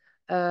Richard,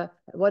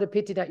 what a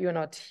pity that you're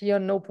not here.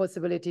 No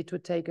possibility to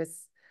take a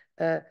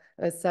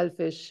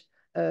shameless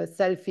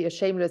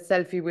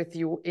selfie with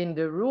you in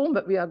the room,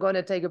 but we are going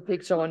to take a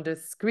picture on the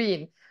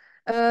screen.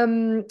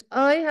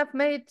 I have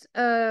made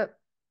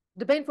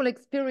the painful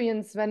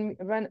experience when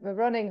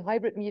running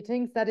hybrid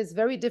meetings that is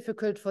very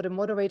difficult for the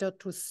moderator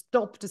to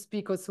stop the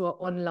speakers who are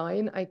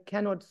online. I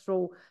cannot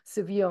throw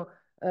severe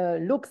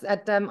looks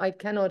at them. I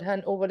cannot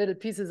hand over little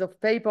pieces of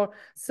paper.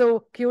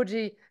 So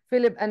Kyoji,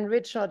 Philip and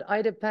Richard,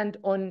 I depend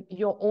on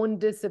your own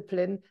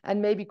discipline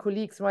and maybe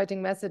colleagues writing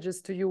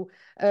messages to you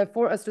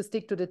for us to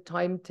stick to the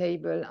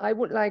timetable. I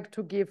would like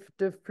to give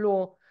the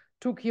floor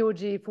to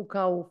Kyoji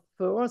Fukao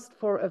first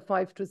for a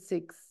 5 to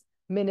 6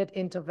 minute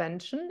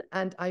intervention,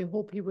 and I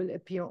hope he will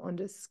appear on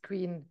the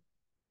screen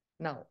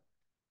now.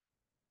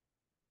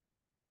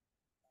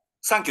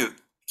 Thank you.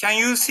 Can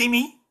you see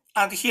me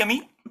and hear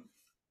me?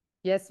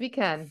 Yes, we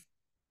can.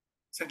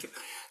 Thank you.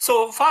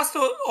 So first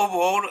of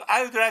all,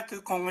 I would like to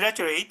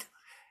congratulate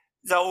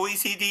the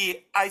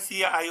OECD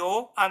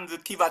ICIO and the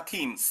TiVA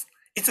teams.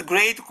 It's a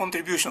great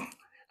contribution.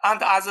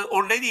 And as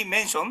already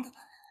mentioned,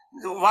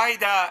 the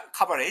wider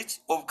coverage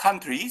of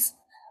countries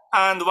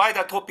and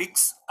wider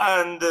topics,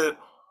 and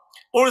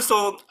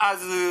also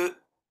as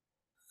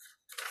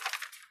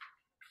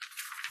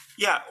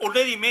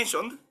already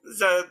mentioned,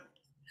 the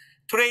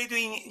trade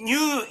in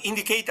new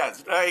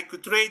indicators like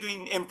trade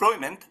in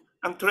employment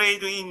and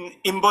trade in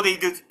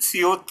embodied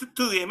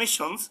CO2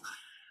 emissions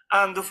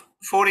and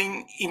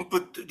foreign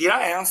input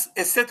reliance,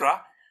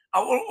 etc.,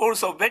 are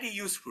also very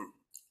useful.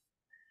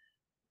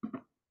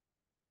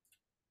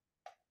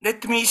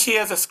 Let me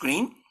share the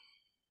screen.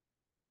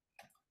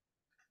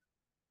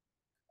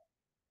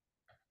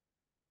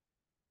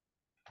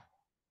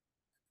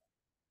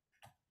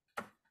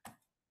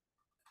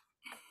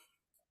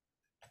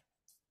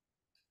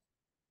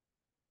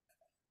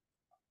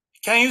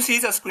 Can you see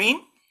the screen?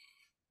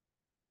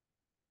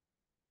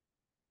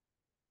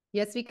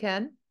 Yes, we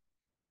can.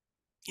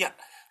 Yeah.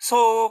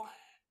 So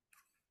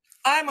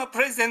I'm a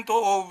president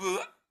of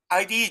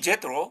IDE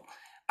JETRO,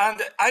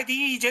 and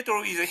IDE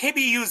JETRO is a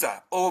heavy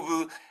user of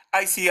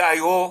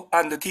ICIO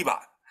and TiVA.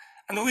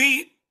 And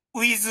we,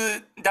 with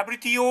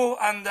WTO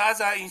and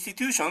other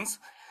institutions,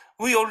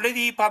 we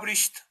already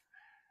published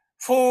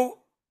 4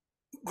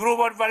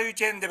 Global Value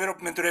Chain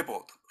Development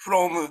Report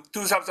from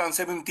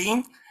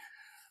 2017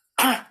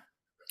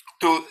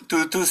 to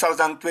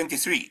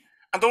 2023.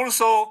 And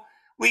also,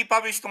 we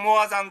published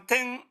more than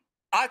 10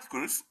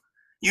 articles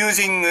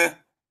using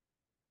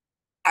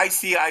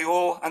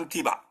ICIO and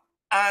TiVA.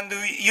 And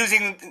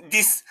using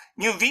this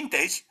new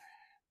vintage,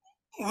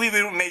 we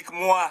will make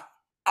more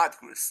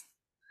articles.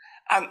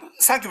 And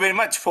thank you very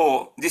much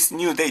for this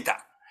new data.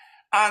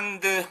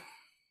 And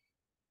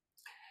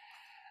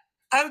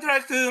I would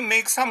like to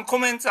make some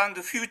comments on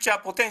the future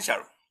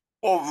potential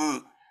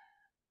of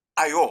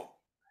IO.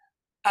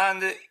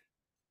 And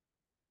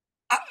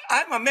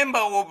I'm a member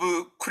of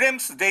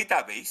CREMS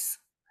database.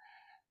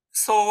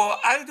 So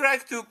I would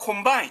like to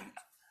combine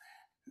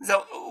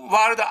the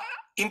world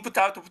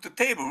input-output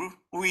table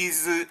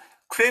with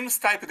CREMS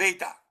type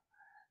data.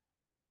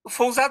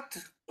 For that,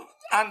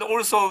 and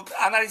also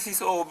analysis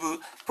of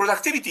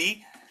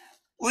productivity,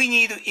 we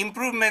need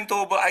improvement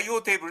of IO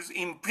tables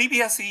in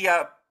previous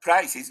year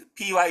prices,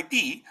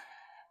 PYP,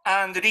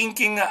 and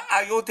linking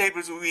IO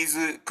tables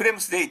with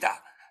claims data,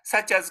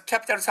 such as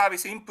capital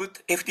service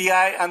input,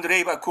 FDI, and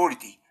labor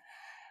quality.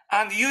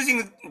 And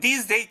using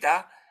these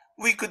data,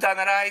 we could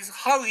analyze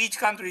how each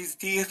country's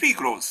TFP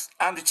growth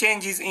and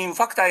changes in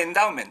factor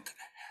endowment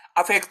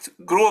affect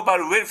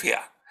global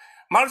welfare.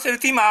 Marcel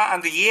Timmer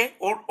and Ye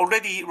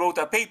already wrote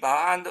a paper,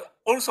 and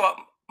also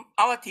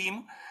our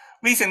team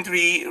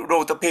recently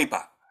wrote a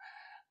paper.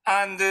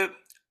 And the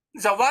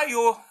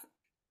WIO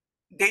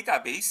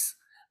database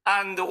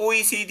and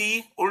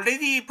OECD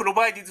already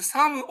provided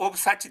some of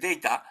such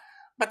data,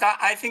 but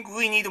I think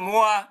we need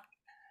more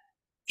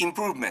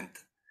improvement.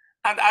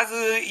 And as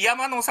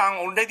Yamano-san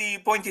already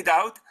pointed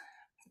out,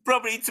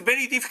 probably it's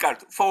very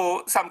difficult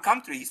for some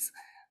countries,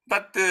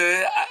 but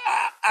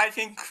I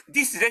think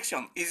this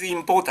direction is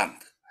important.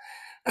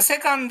 The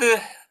second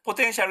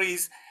potential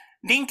is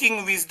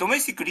linking with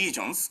domestic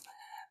regions.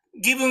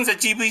 Given the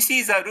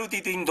GVCs are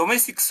rooted in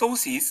domestic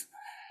sources,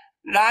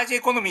 large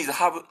economies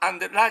have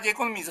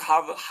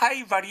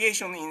high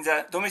variation in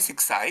the domestic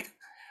side,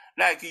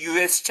 like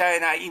US,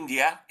 China,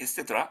 India,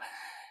 etc.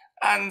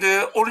 And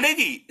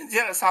already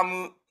there are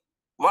some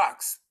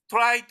works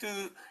try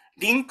to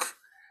link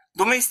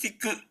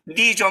domestic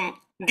regional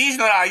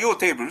IO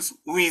tables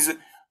with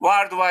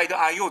worldwide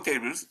IO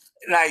tables,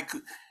 like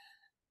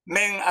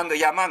Men and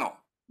Yamano.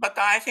 But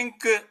I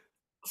think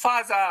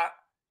further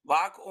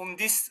work on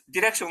this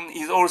direction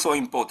is also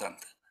important.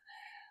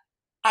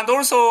 And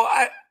also,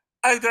 I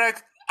would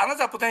like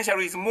another potential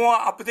is more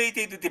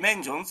updated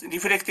dimensions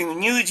reflecting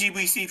new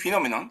GVC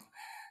phenomenon,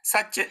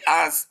 such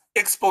as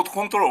export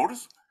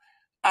controls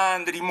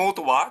and remote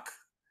work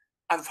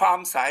and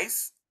farm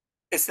size,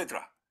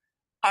 etc.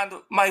 And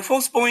my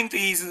fourth point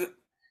is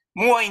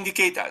more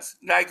indicators,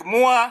 like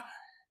more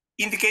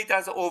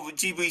indicators of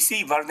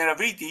GVC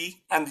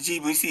vulnerability and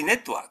GVC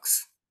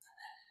networks.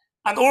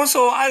 And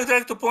also, I would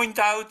like to point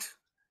out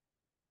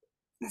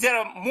there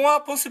are more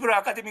possible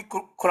academic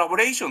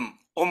collaboration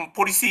on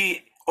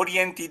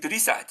policy-oriented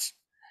research.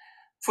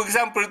 For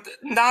example,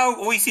 now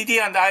OECD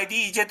and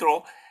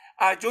IDE-JETRO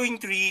are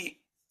jointly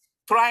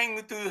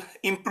trying to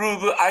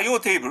improve IO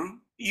table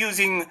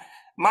using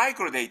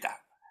microdata,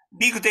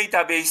 big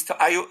data-based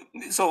IO.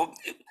 So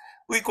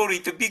we call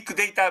it big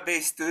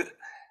data-based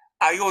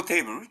IO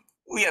table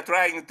we are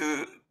trying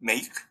to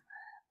make.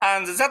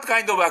 And that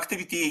kind of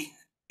activity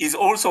is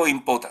also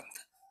important.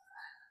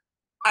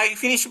 I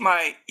finish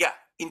my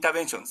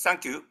intervention.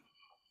 Thank you.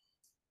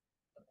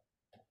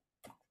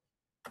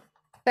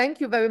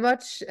 Thank you very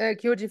much,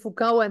 Kyoji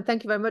Fukao, and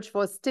thank you very much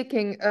for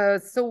sticking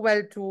so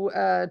well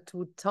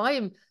to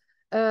time.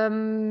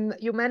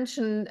 You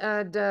mentioned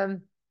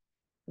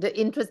the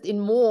interest in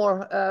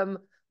more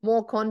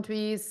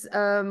countries,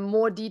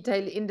 more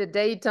detail in the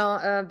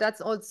data. That's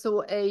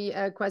also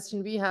a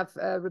question we have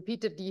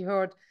repeatedly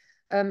heard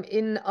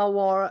in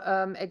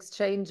our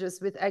exchanges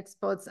with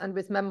experts and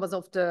with members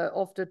of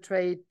the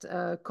Trade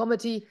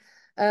Committee.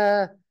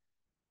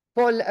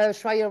 Paul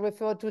Schreier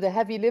referred to the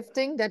heavy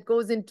lifting that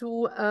goes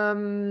into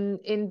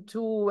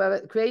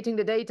creating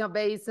the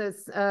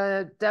databases,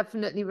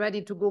 definitely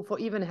ready to go for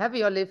even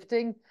heavier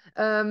lifting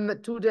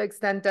to the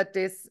extent that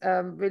this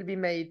will be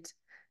made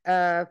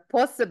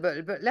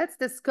possible. But let's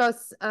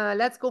discuss,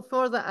 let's go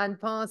further and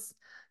pass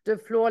the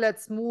floor.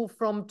 Let's move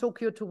from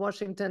Tokyo to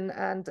Washington,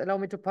 and allow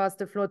me to pass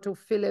the floor to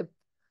Philip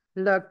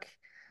Luck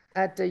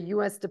at the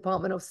US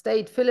Department of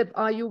State. Philip,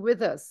 are you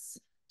with us?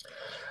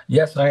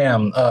 Yes, I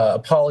am.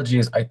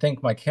 Apologies. I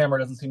think my camera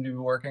doesn't seem to be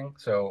working,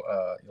 so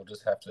you'll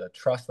just have to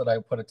trust that I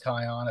put a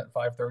tie on at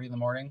 5:30 in the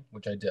morning,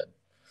 which I did.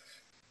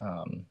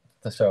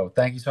 So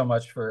thank you so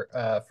much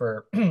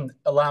for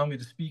allowing me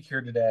to speak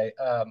here today.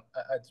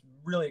 It's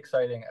really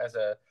exciting as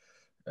a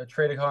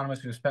trade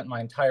economist who spent my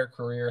entire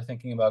career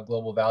thinking about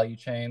global value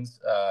chains.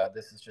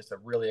 This is just a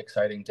really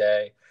exciting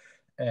day,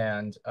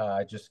 and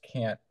I just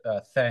can't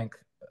thank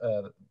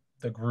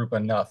the group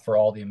enough for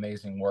all the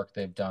amazing work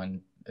they've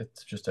done.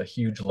 It's just a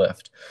huge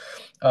lift.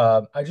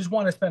 I just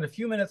want to spend a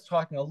few minutes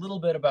talking a little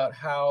bit about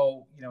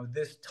how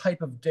this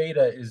type of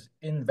data is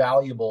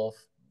invaluable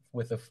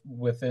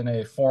within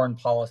a foreign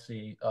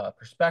policy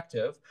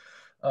perspective.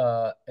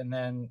 And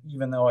then,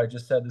 even though I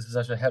just said this is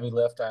such a heavy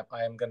lift,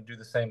 I am going to do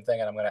the same thing,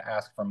 and I'm going to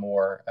ask for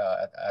more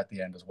at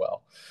the end as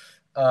well.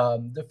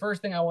 The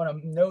first thing I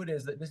want to note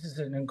is that this is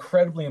an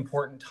incredibly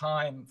important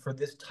time for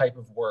this type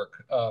of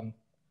work.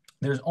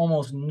 There's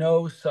almost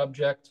no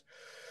subject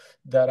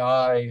that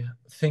I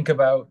think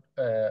about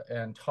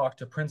and talk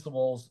to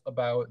principals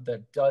about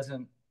that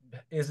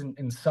isn't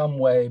in some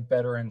way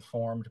better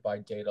informed by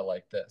data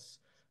like this.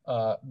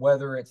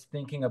 Whether it's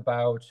thinking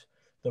about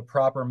the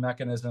proper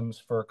mechanisms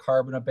for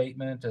carbon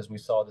abatement, as we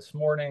saw this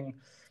morning,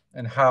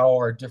 and how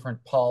our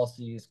different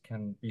policies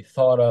can be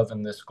thought of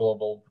in this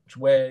global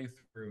way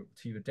through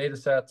TiVA data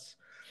sets,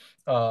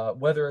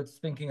 whether it's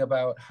thinking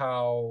about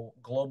how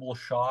global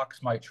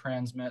shocks might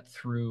transmit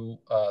through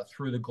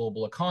the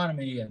global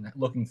economy and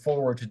looking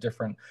forward to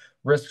different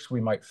risks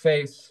we might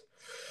face,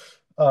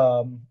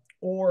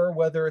 or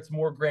whether it's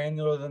more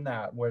granular than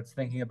that, where it's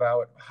thinking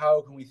about how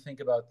can we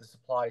think about the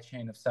supply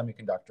chain of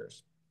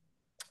semiconductors.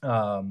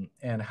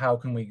 and how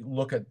can we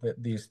look at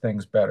these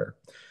things better.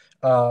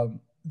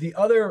 The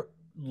other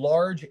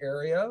large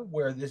area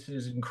where this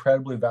is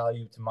incredibly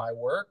valuable to my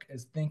work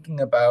is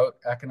thinking about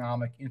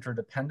economic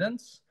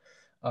interdependence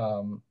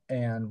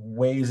and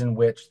ways in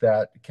which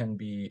that can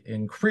be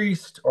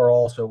increased, or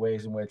also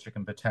ways in which it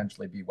can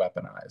potentially be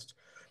weaponized.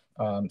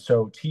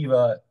 So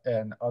TiVA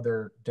and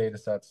other data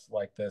sets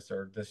like this,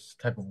 or this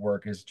type of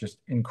work, is just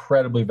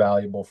incredibly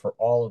valuable for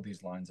all of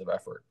these lines of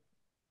effort.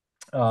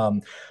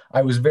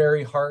 I was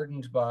very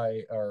heartened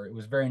by, or it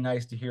was very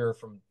nice to hear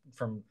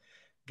from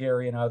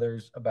Gary and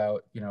others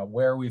about,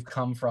 where we've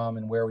come from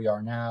and where we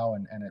are now,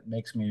 and it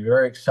makes me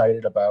very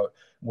excited about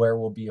where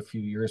we'll be a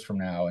few years from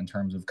now in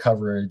terms of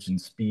coverage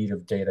and speed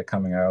of data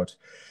coming out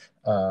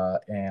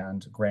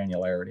and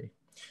granularity.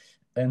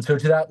 And so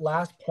to that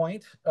last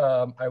point,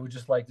 I would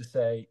just like to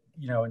say,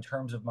 in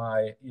terms of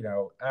my,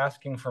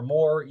 asking for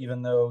more,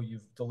 even though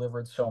you've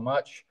delivered so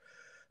much,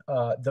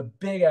 the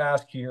big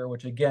ask here,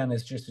 which again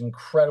is just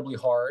incredibly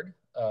hard,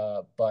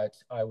 but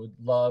I would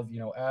love,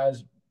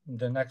 as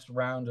the next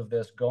round of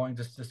this, going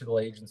to statistical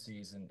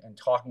agencies and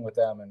talking with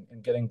them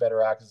and getting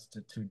better access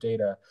to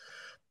data,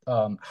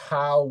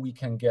 how we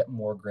can get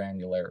more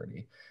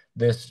granularity.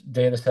 This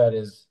data set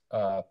is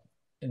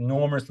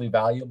enormously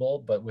valuable,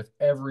 but with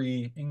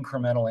every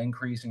incremental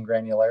increase in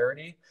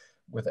granularity,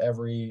 with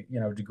every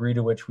degree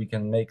to which we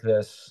can make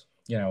this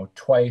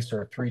twice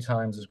or 3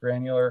 times as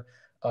granular,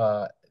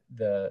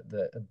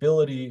 the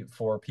ability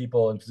for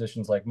people in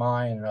positions like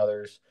mine and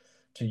others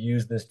to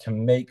use this to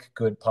make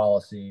good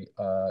policy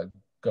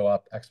go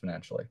up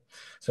exponentially.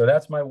 So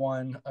that's my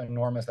one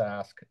enormous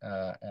ask,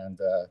 and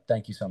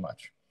thank you so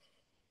much.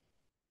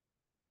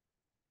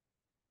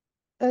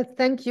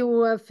 Thank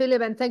you,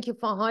 Philip, and thank you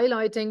for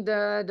highlighting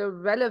the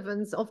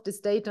relevance of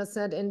this data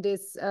set in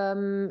this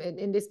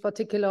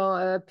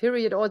particular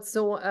period.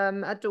 Also,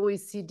 at the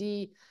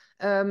OECD,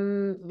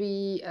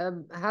 we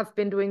have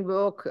been doing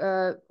work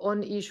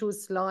on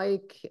issues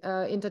like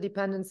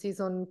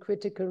interdependencies on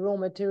critical raw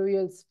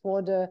materials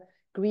for the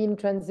green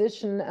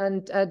transition,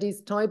 and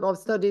these type of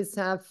studies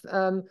have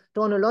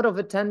drawn a lot of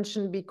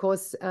attention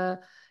because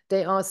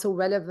they are so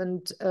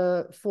relevant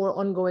for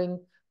ongoing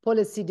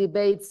policy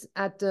debates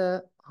at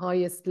the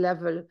highest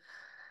level.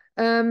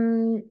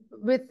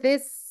 With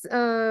this,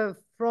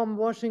 from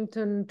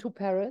Washington to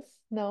Paris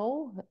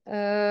now,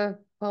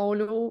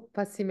 Paolo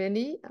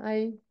Passimeni,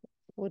 I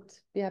would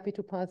be happy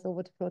to pass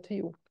over the floor to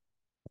you.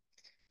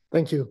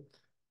 Thank you.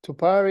 To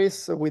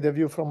Paris with a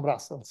view from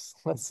Brussels,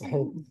 let's say.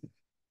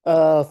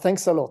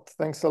 Thanks a lot.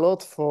 Thanks a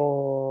lot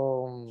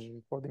for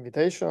the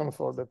invitation,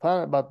 for the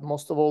panel, but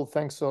most of all,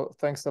 thanks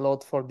a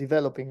lot for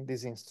developing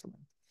this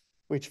instrument,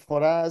 which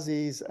for us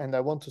is, and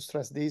I want to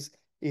stress this,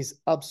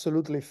 is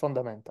absolutely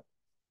fundamental.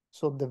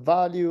 So the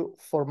value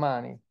for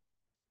money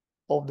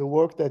of the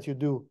work that you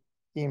do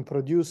in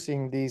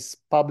producing this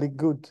public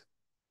good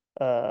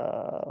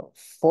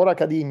for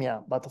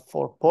academia, but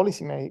for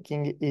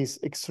policymaking, is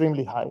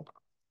extremely high.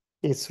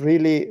 It's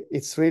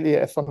really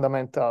a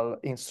fundamental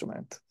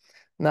instrument.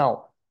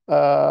 Now,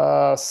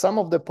 some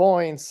of the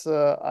points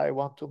I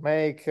want to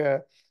make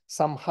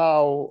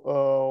somehow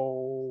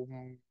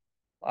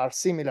are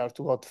similar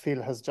to what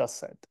Phil has just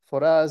said.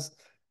 For us,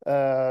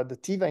 the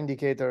TiVA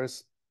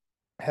indicators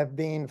have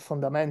been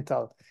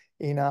fundamental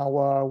in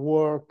our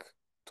work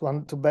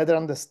to better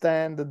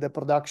understand the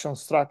production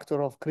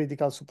structure of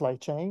critical supply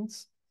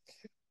chains,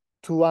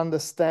 to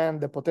understand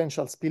the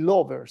potential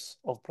spillovers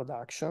of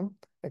production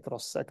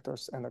across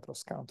sectors and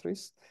across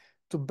countries,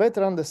 to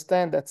better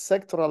understand at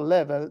sectoral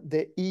level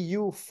the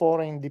EU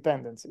foreign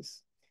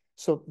dependencies.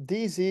 So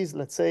this is,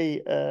 let's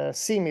say,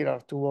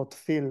 similar to what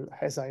Phil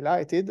has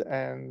highlighted,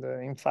 and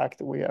in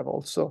fact, we have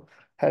also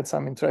had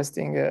some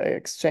interesting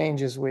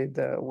exchanges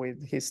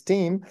with his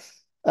team.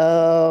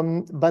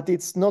 But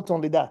it's not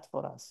only that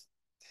for us.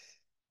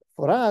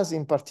 For us,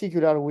 in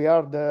particular, we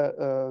are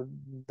the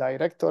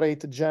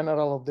Directorate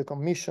General of the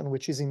Commission,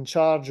 which is in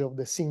charge of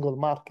the single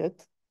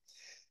market.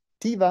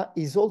 TiVA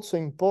is also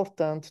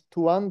important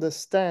to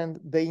understand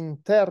the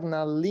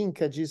internal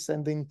linkages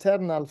and the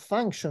internal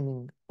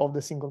functioning of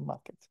the single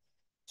market.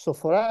 So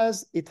for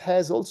us, it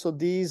has also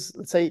these,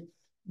 let's say,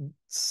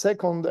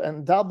 second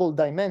and double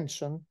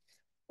dimension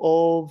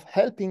of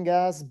helping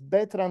us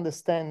better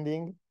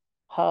understanding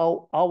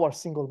how our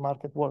single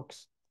market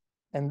works.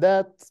 And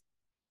that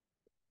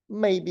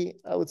maybe,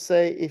 I would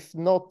say, if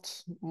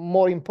not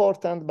more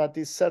important, but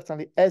is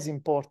certainly as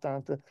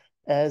important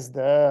as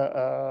the,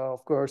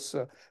 of course,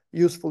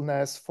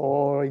 usefulness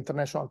for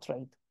international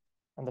trade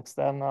and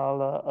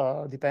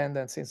external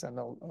dependencies and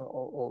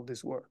all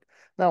this work.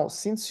 Now,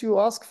 since you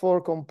ask for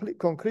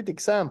concrete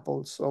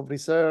examples of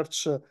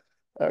research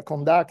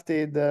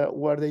conducted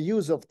where the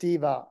use of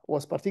TiVA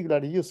was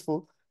particularly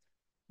useful,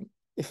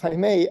 if I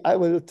may, I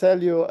will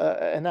tell you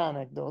an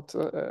anecdote,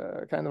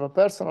 kind of a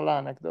personal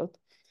anecdote.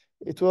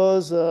 It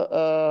was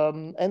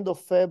end of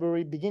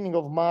February, beginning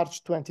of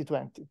March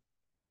 2020,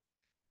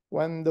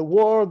 when the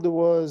world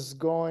was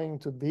going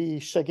to be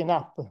shaken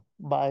up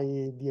by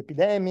the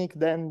epidemic,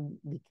 then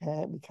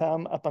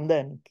become a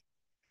pandemic.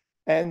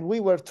 And we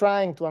were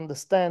trying to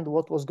understand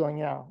what was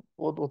going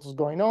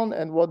on,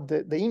 and what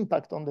the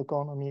impact on the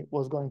economy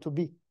was going to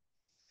be.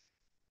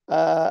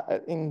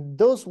 In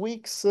those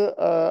weeks,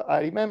 I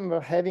remember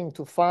having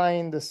to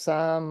find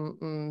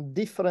some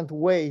different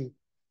way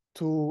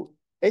to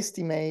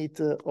estimate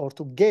or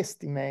to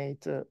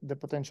guesstimate the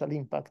potential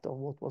impact of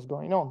what was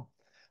going on.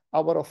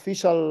 Our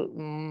official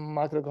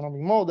macroeconomic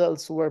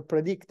models were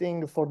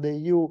predicting for the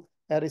EU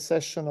a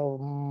recession of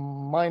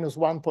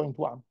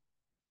 -1.1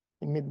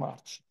 in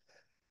mid-March.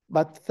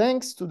 But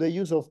thanks to the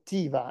use of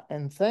TiVA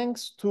and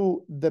thanks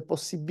to the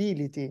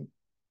possibility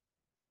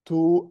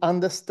to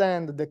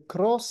understand the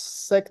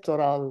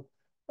cross-sectoral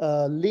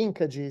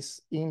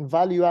linkages in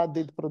value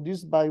added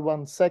produced by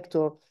one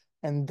sector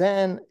and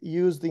then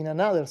used in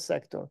another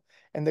sector,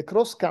 and the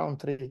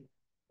cross-country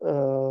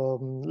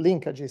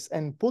linkages,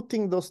 and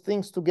putting those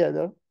things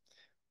together,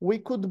 we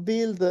could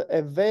build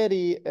a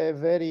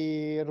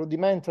very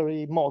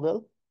rudimentary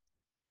model.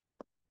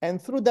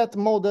 And through that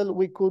model,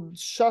 we could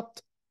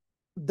shut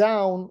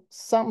down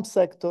some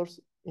sectors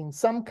in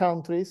some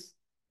countries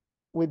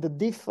with a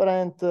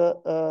different,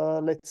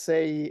 let's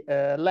say,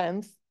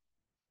 length.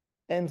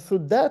 And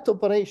through that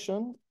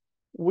operation,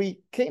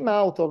 we came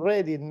out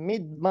already in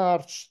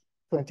mid-March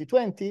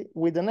 2020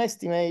 with an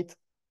estimate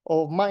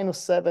of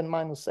 -7,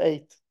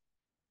 -8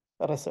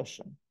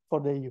 recession for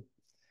the EU.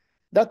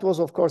 That was,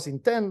 of course,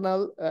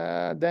 internal.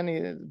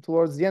 Then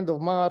towards the end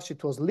of March,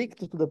 it was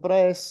leaked to the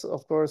press.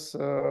 Of course,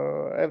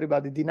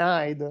 everybody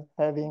denied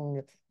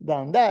having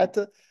done that.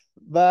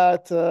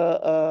 But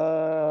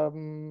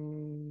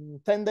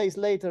 10 days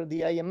later,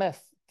 the IMF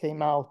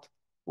came out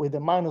with a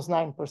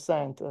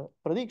 -9%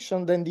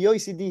 prediction. Then the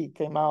OECD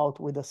came out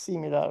with a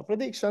similar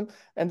prediction.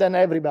 And then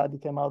everybody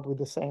came out with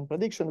the same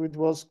prediction, which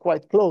was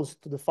quite close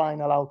to the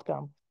final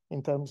outcome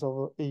in terms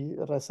of a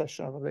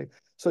recession rate.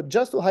 So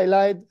just to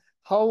highlight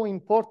how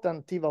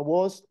important TiVA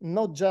was,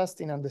 not just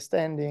in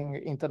understanding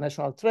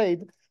international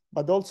trade,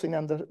 but also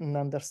in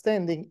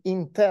understanding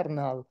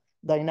internal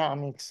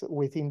dynamics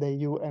within the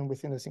EU and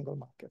within the single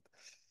market.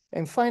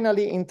 And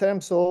finally, in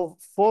terms of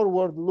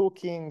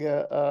forward-looking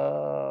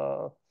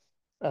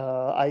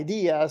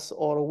ideas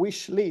or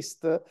wish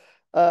list,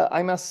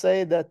 I must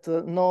say that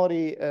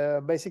Nori,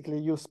 basically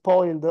you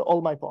spoiled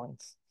all my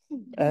points.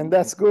 And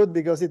that's good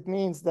because it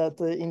means that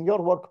in your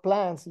work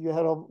plans, you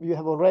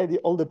have already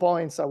all the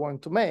points I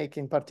want to make.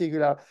 In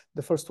particular,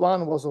 the first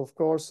one was, of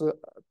course,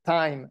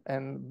 time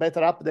and better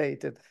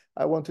updated.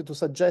 I wanted to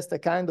suggest a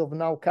kind of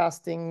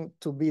nowcasting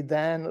to be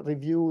then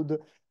reviewed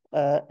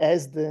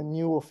as the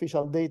new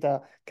official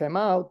data came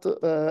out,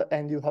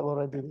 and you have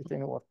already written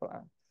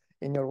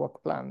in your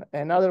work plan.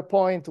 Another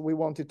point we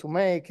wanted to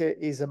make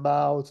is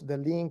about the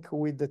link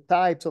with the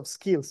types of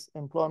skills,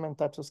 employment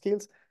types of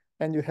skills,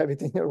 and you have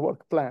it in your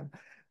work plan.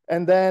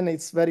 And then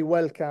it's very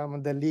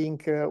welcome, the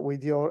link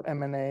with your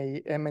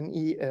M&E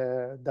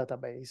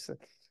database.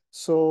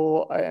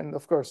 So, and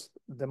of course,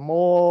 the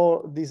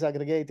more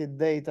disaggregated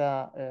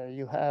data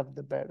you have,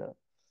 the better.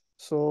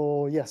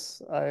 So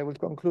yes, I will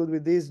conclude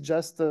with this,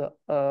 just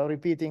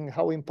repeating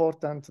how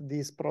important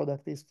this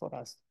product is for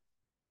us.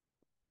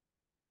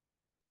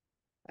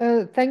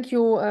 Thank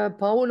you,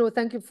 Paolo.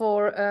 Thank you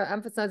for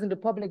emphasizing the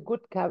public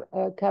good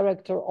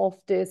character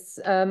of this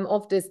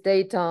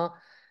data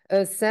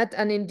set,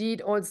 and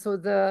indeed also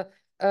the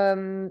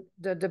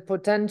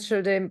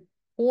potential, the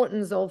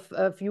importance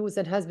of use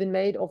that has been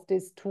made of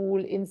this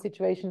tool in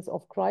situations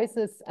of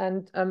crisis.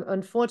 And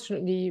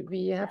unfortunately,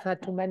 we have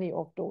had too many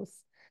of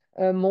those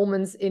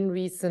moments in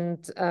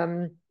recent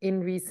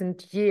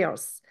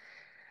years.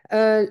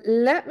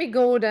 Let me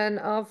go then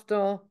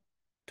after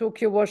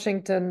Tokyo,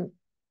 Washington,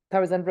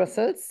 Paris and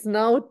Brussels,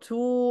 now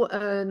to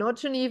not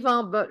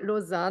Geneva, but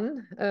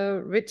Lausanne.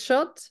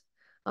 Richard,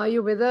 are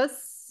you with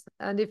us?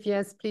 And if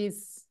yes,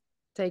 please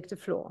take the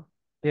floor.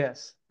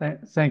 Yes,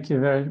 thank you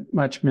very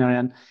much,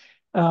 Marianne.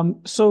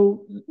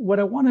 So what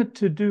I wanted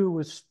to do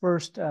was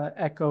first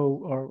echo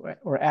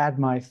or add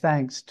my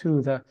thanks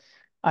to the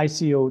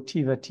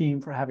ICIO-TiVA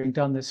team for having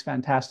done this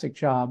fantastic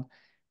job.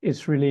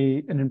 It's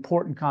really an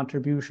important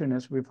contribution,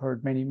 as we've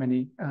heard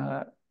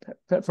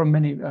from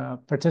many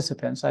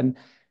participants. And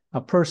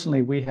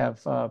personally, we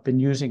have been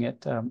using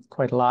it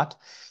quite a lot.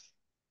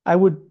 I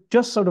would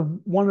just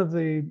one of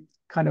the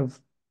kind of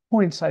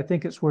points I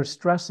think it's worth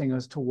stressing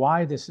as to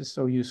why this is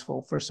so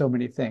useful for so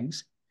many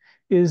things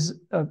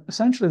is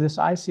essentially this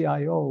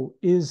ICIO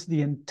is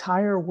the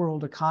entire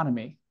world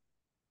economy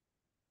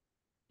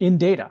in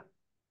data.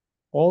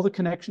 All the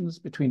connections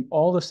between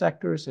all the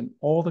sectors in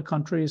all the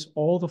countries,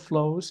 all the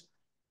flows,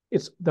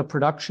 it's the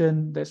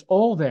production, that's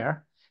all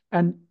there.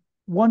 And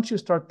once you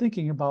start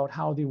thinking about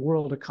how the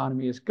world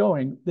economy is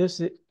going,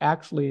 this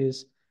actually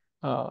is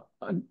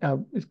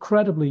an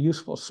incredibly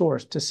useful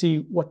source to see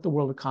what the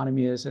world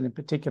economy is, and in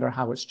particular,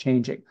 how it's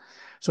changing.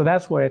 So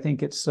that's why I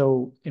think it's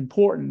so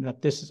important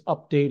that this is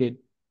updated,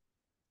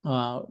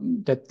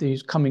 that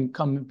these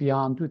come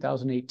beyond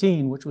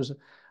 2018, which was a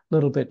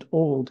little bit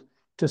old,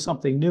 to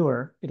something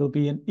newer. It'll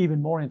be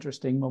even more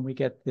interesting when we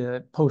get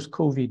the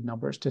post-COVID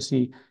numbers to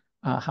see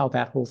how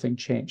that whole thing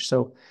changed.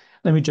 So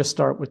Let me just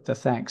start with the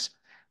thanks.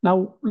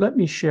 Now, let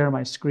me share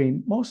my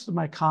screen. Most of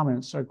my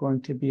comments are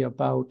going to be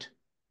about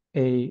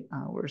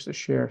where's the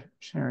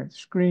sharing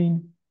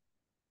screen?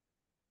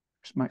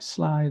 Here's my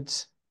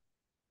slides.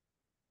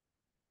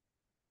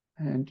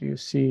 And you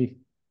see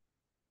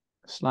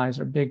the slides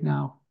are big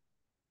now.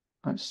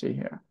 Let's see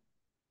here.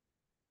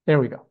 There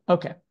we go.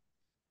 Okay.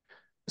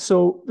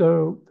 So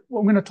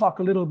I'm going to talk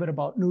a little bit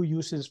about new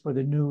uses for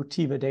the new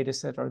TiVA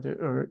dataset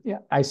or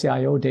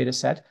ICIO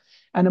dataset.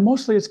 And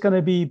mostly it's going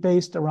to be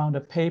based around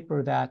a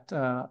paper that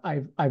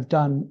I've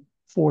done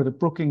for the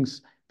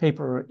Brookings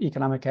paper,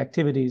 Economic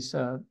Activities,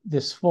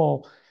 this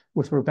fall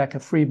with Rebecca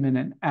Friedman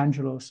and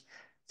Angelos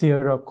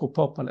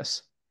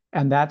Theodorokopoulos.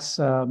 And that's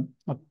a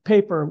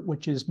paper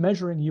which is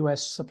measuring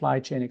U.S. supply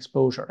chain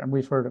exposure. And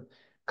we've heard a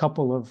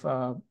couple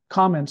of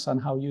comments on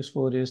how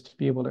useful it is to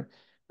be able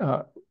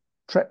to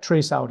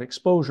trace out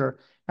exposure.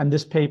 And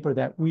this paper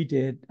that we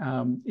did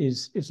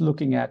is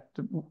looking at,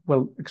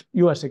 well,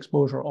 U.S.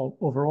 exposure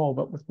overall,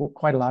 but with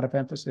quite a lot of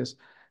emphasis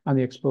on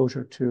the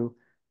exposure to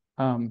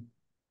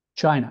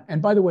China.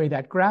 And by the way,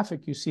 that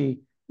graphic you see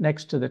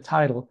next to the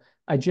title,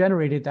 I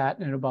generated that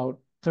in about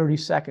 30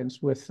 seconds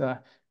with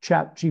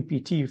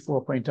ChatGPT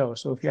 4.0.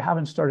 So if you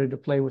haven't started to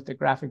play with the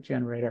graphic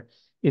generator,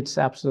 it's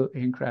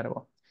absolutely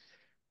incredible.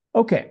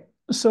 Okay,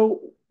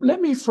 so let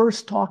me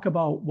first talk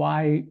about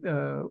why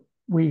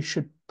we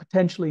should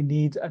potentially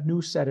need a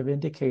new set of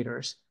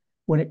indicators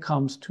when it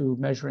comes to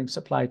measuring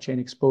supply chain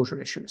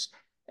exposure issues.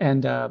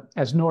 And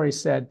as Nori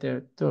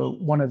said,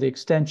 one of the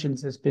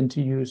extensions has been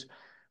to use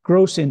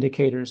gross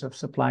indicators of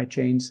supply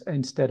chains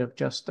instead of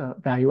just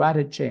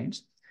value-added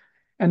chains.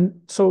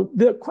 And so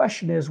the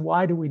question is,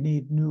 why do we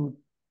need new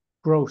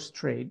gross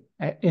trade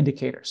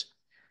indicators?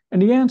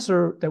 And the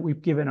answer that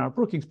we've given our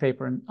Brookings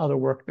paper and other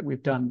work that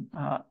we've done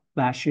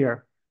last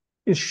year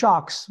is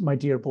shocks, my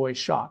dear boy,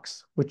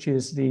 shocks, which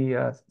is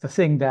the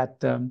thing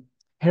that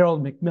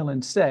Harold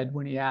Macmillan said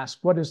when he asked,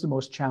 what is the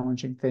most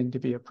challenging thing to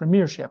be a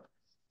premiership?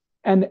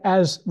 And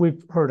as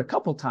we've heard a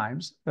couple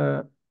times,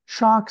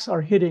 shocks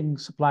are hitting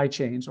supply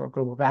chains or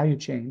global value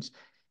chains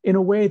in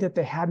a way that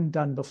they hadn't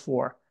done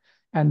before.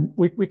 And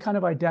we kind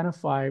of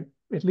identify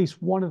at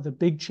least one of the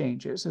big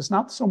changes is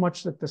not so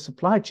much that the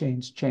supply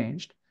chains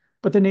changed,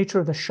 but the nature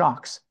of the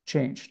shocks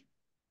changed.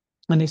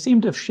 And they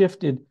seem to have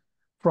shifted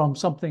from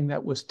something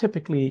that was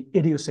typically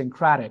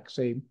idiosyncratic,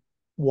 say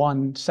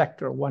one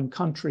sector, one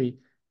country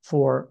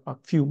for a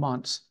few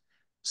months,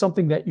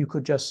 something that you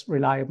could just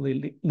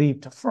reliably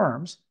leave to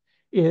firms,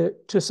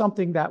 to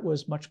something that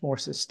was much more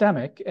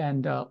systemic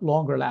and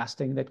longer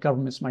lasting that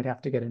governments might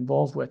have to get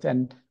involved with.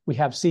 And we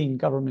have seen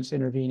governments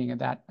intervening in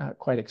that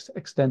quite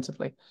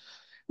extensively.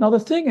 Now, the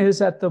thing is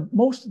that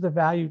most of the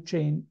value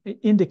chain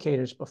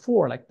indicators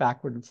before, like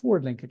backward and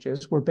forward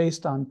linkages, were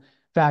based on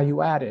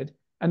value added.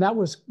 And that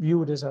was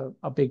viewed as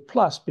a big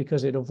plus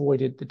because it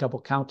avoided the double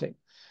counting.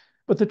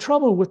 But the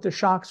trouble with the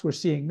shocks we're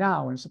seeing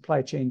now in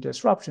supply chain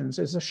disruptions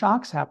is the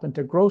shocks happen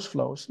to gross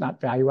flows, not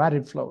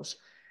value-added flows.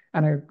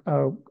 And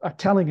a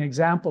telling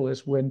example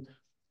is when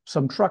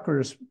some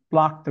truckers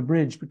blocked the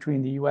bridge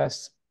between the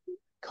US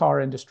car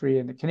industry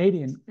and the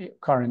Canadian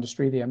car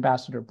industry, the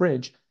Ambassador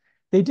Bridge.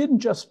 They didn't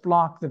just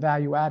block the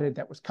value added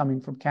that was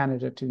coming from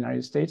Canada to the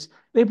United States,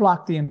 they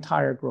blocked the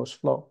entire gross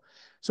flow.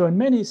 So in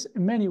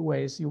many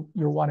ways, you'll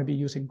want to be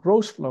using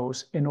gross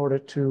flows in order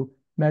to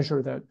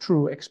measure the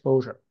true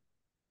exposure.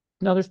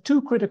 Now, there's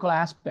two critical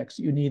aspects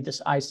you need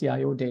this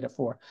ICIO data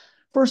for.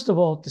 First of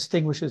all, it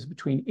distinguishes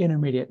between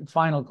intermediate and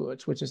final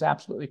goods, which is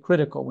absolutely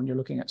critical when you're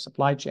looking at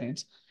supply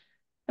chains.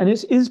 And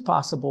this is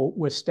possible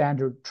with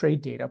standard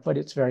trade data, but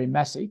it's very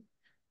messy.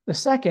 The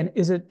second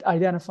is it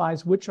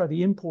identifies which are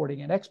the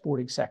importing and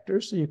exporting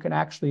sectors, so you can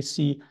actually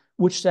see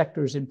which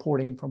sector is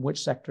importing from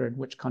which sector in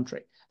which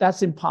country.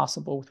 That's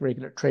impossible with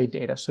regular trade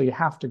data, so you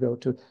have to go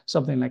to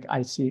something like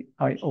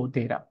ICIO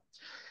data.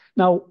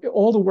 Now,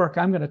 all the work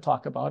I'm going to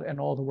talk about and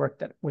all the work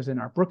that was in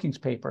our Brookings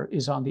paper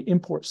is on the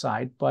import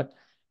side, but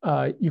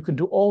you can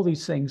do all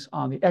these things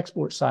on the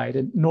export side.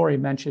 And Nori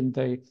mentioned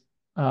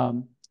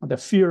the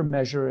FEAR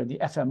measure and the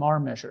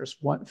FMR measures.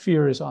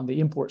 FEAR is on the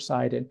import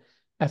side and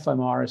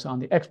FMR is on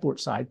the export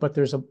side, but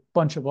there's a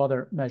bunch of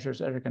other measures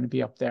that are going to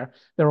be up there.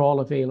 They're all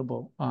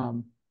available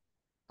on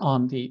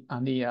the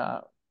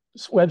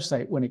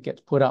website when it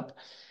gets put up.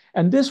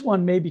 And this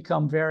one may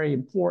become very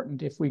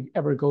important if we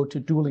ever go to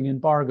dueling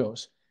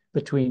embargoes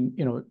between,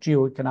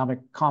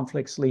 geoeconomic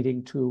conflicts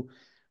leading to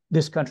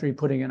this country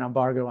putting an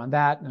embargo on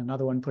that and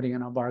another one putting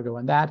an embargo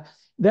on that.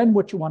 Then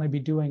what you want to be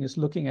doing is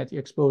looking at the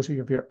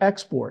exposure of your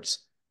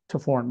exports to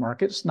foreign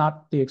markets,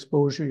 not the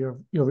exposure of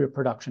your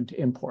production to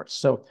imports.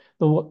 So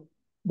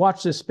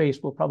watch this space.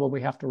 We'll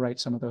probably have to write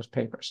some of those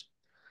papers.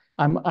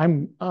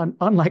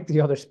 Unlike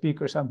the other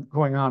speakers, I'm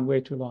going on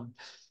way too long.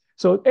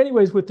 So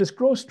anyways, with this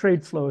gross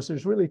trade flows,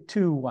 there's really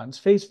two ones.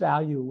 Face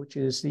value, which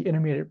is the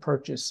intermediate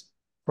purchase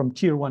from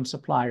tier one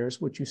suppliers,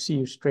 which you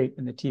see straight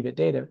in the TiVA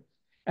data.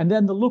 And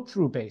then the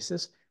look-through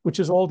basis, which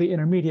is all the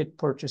intermediate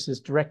purchases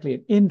directly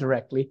and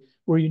indirectly,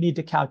 where you need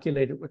to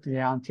calculate it with the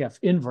INTF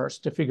inverse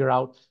to figure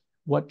out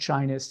what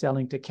China is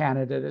selling to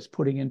Canada that's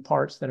putting in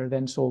parts that are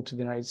then sold to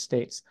the United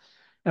States.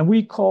 And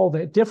we call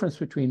the difference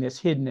between this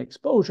hidden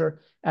exposure,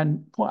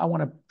 and I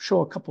want to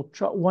show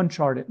one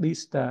chart at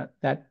least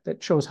that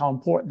shows how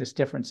important this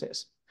difference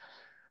is.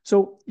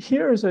 So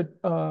here is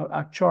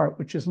a chart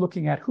which is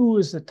looking at who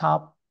is the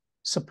top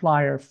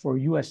supplier for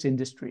US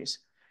industries.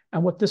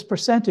 And what this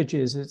percentage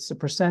is, it's the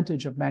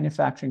percentage of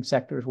manufacturing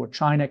sectors where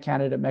China,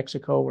 Canada,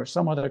 Mexico, or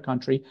some other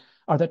country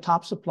are the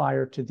top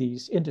supplier to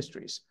these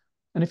industries.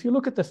 And if you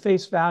look at the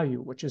face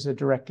value, which is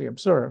directly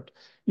observed,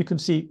 you can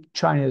see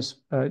China's,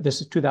 this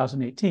is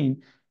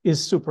 2018,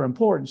 is super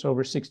important, so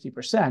over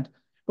 60%.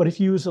 But if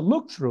you use a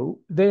look-through,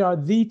 they are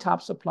the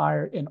top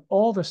supplier in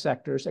all the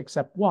sectors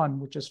except one,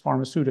 which is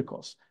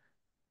pharmaceuticals.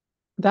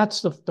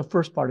 That's the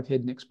first part of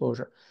hidden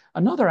exposure.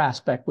 Another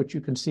aspect, which you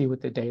can see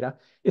with the data,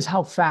 is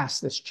how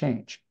fast this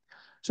changed.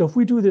 So if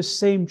we do this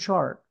same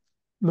chart,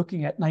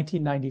 looking at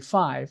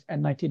 1995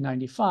 and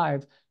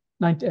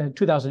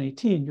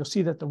 2018, you'll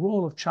see that the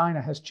role of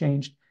China has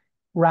changed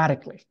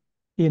radically.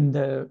 In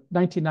the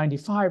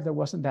 1995, there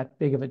wasn't that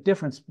big of a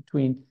difference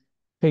between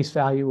face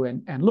value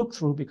and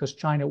look-through because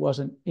China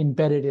wasn't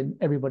embedded in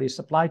everybody's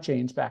supply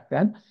chains back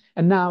then,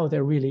 and now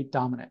they're really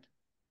dominant.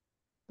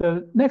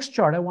 The next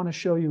chart, I want to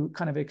show you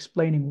kind of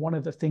explaining one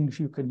of the things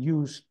you can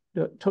use,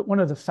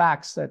 one of the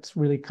facts that's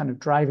really kind of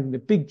driving the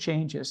big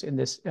changes in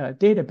this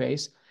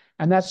database,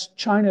 and that's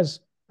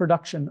China's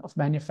production of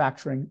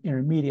manufacturing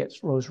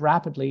intermediates rose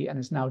rapidly and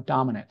is now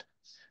dominant.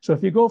 So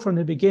if you go from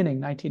the beginning,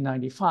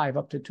 1995,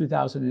 up to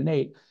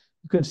 2008,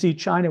 you can see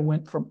China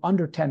went from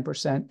under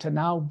 10% to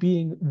now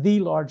being the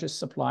largest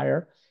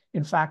supplier.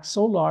 In fact,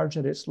 so large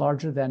that it's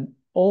larger than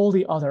all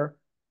the other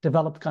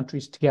developed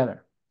countries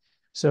together.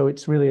 So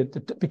it's really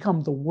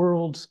become the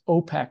world's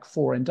OPEC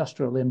for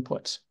industrial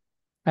inputs.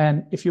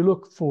 And if you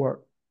look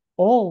for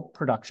all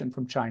production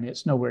from China,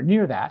 it's nowhere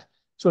near that.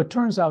 So it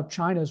turns out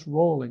China's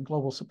role in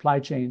global supply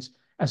chains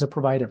as a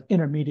provider of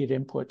intermediate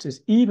inputs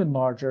is even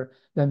larger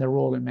than their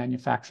role in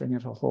manufacturing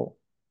as a whole.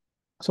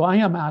 So I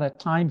am out of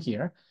time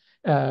here,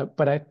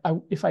 but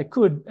if I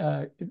could,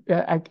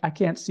 I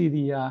can't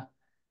see let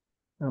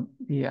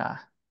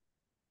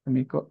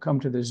me come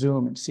to the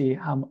Zoom and see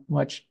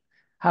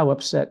how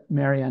upset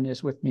Marianne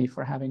is with me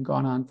for having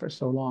gone on for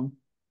so long.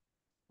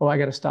 Oh, I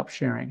got to stop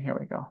sharing. Here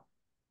we go.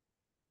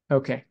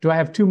 Okay. Do I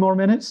have 2 more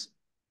minutes,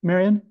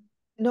 Marianne?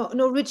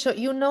 No, Richard,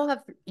 you now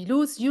have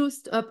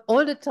used up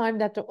all the time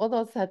that the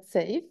others had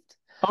saved.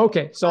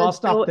 Okay, so I'll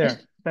stop there.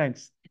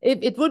 Thanks.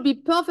 It would be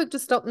perfect to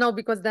stop now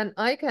because then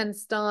I can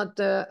start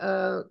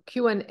the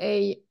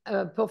Q&A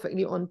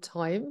perfectly on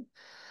time.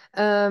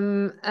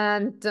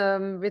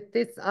 With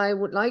this, I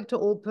would like to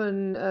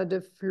open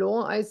the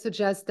floor. I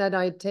suggest that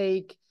I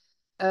take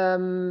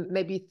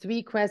maybe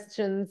 3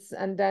 questions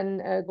and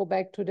then go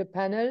back to the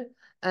panel.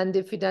 And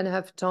if we then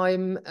have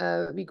time,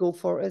 we go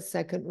for a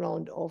second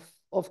round of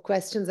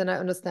questions. And I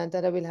understand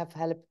that I will have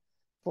help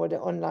for the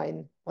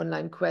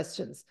online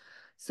questions.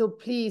 So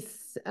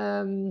please,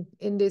 in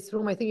this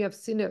room, I think you have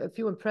seen a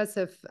few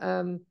impressive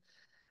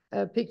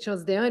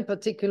pictures there, in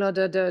particular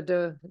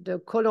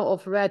the color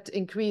of red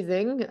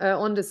increasing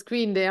on the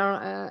screen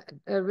there.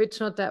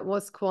 Richard, that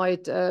was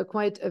quite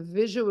a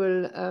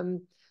visual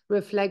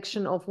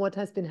reflection of what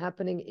has been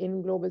happening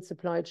in global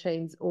supply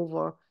chains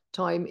over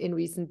time in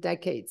recent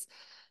decades.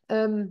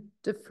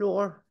 The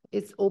floor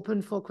is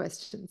open for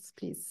questions.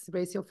 Please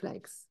raise your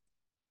flags.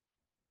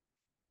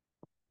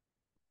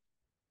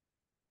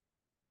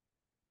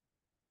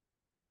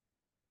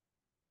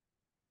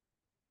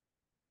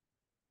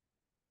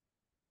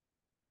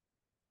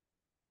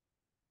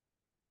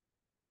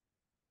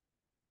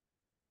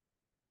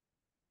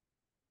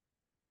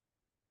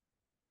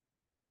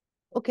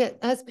 Okay,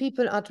 as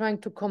people are trying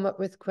to come up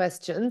with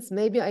questions,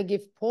 maybe I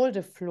give Paul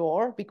the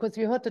floor because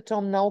we heard the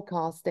term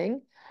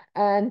nowcasting,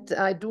 and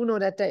I do know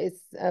that there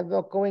is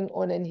work going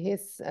on in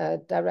his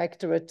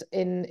directorate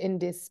in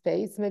this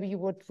space. Maybe you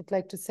would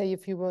like to say a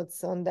few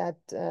words on that,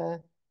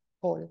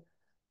 Paul.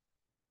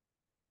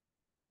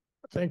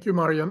 Thank you,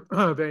 Marianne.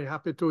 Very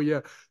happy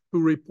to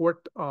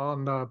report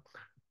on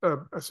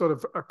a sort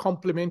of a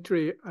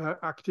complementary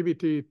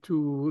activity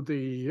to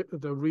the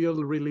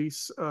real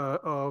release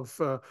of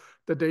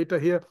the data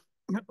here.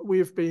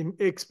 We've been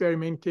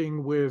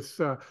experimenting with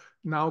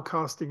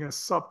nowcasting a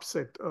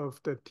subset of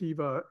the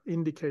TiVA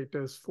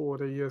indicators for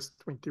the years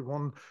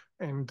 21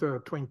 and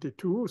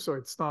 22. So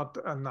it's not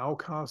a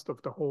nowcast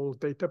of the whole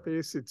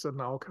database. It's a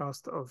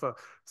nowcast of a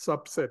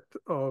subset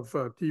of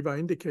TiVA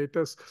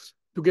indicators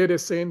to get a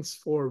sense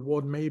for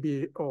what may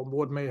be or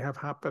what may have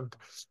happened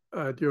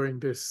during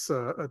this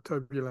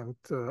turbulent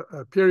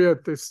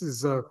period. This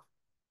is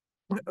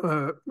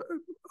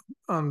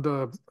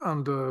under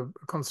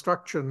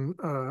construction,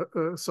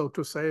 so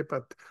to say,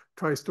 but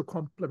tries to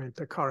complement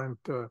the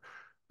current the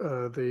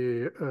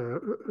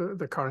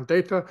current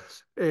data.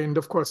 And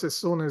of course, as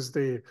soon as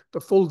the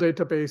full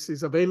database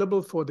is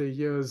available for the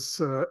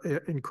years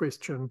in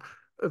question,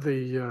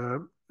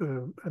 the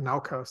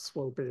nowcasts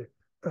will be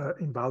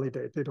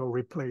invalidated or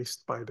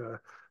replaced by the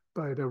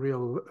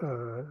real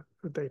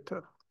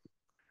data.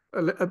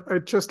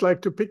 I'd just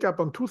like to pick up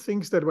on two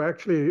things that were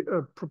actually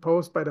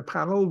proposed by the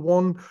panel.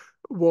 One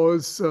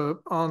was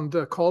on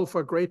the call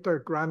for greater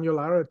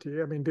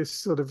granularity. I mean, this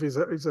sort of is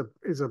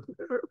a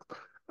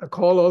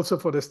call also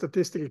for the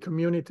statistical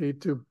community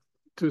to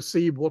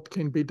see what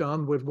can be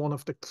done with one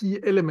of the key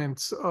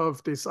elements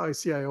of this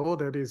ICIO,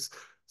 that is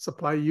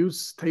supply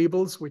use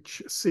tables,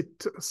 which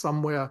sit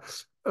somewhere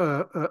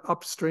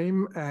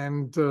upstream.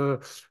 And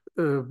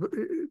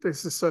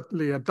this is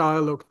certainly a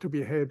dialogue to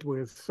be had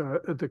with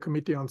the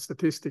Committee on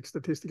Statistics,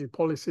 Statistical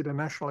Policy, the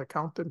national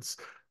accountants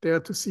there,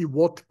 to see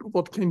what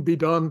can be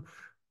done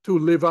to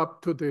live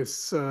up to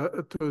this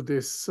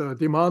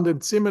demand.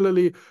 And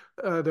similarly,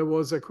 there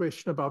was a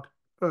question about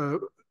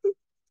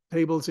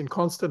tables in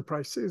constant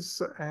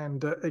prices.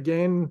 And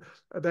again,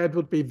 that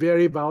would be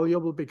very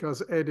valuable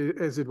because,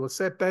 as it was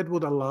said, that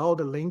would allow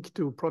the link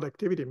to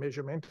productivity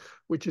measurement,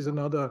 which is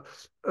another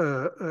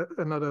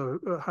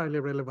highly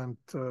relevant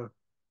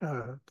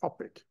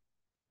topic.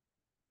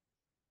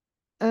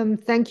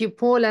 Thank you,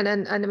 Paul.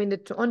 And I mean,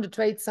 on the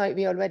trade side,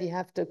 we already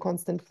have the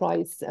constant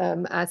price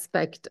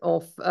aspect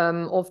of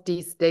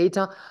these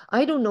data.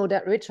 I don't know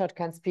that Richard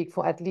can speak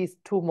for at least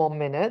 2 more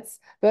minutes,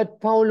 but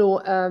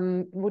Paulo,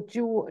 would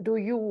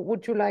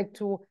you like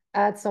to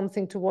add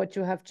something to what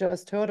you have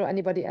just heard, or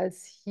anybody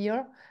else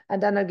here?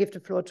 And then I'll give the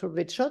floor to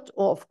Richard,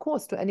 or of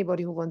course to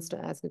anybody who wants to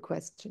ask a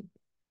question.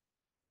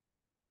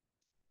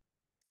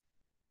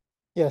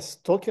 Yes,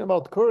 talking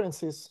about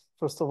currencies,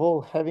 first of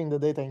all, having the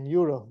data in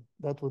euro,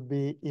 that would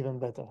be even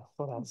better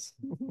for us,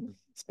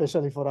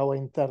 especially for our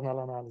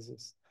internal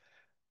analysis.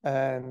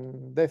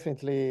 And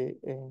definitely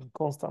in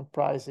constant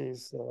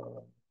prices,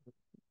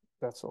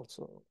 that's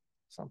also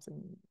something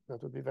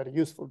that would be very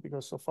useful,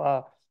 because so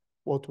far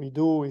what we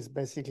do is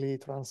basically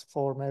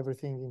transform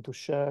everything into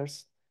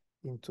shares,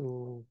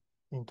 into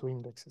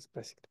indexes,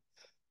 basically.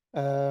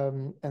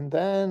 And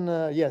then,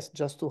 yes,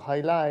 just to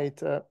highlight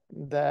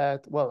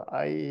that, well,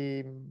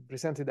 I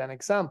presented an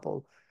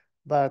example,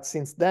 but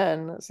since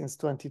then, since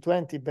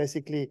 2020,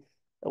 basically,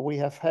 we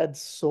have had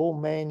so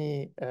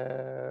many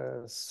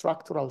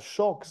structural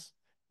shocks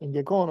in the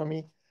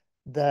economy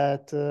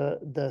that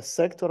the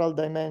sectoral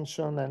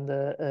dimension and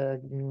the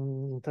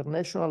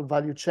international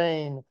value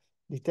chain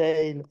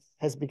detail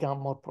has become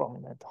more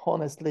prominent.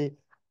 Honestly,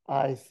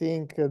 I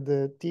think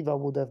the TiVA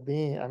would have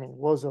been, I mean,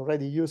 was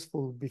already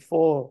useful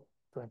before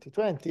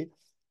 2020,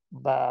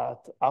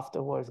 but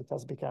afterwards it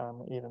has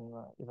become even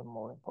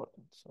more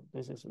important. So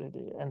this is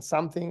really, and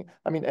something,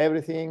 I mean,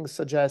 everything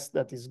suggests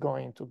that is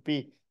going to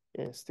be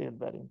still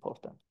very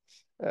important.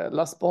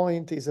 Last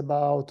point is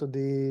about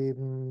the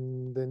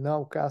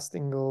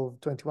nowcasting of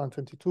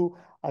 21-22.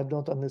 I've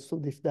not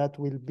understood if that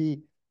will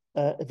be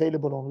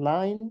available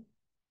online,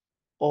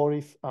 or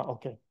if,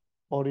 okay,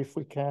 or if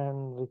we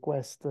can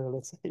request,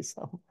 let's say,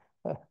 some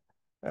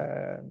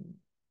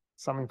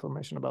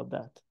information about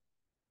that.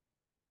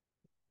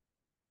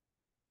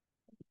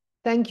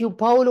 Thank you,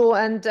 Paulo.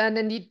 And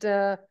indeed,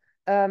 you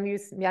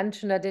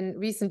mentioned that in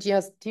recent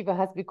years, TiVA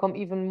has become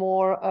even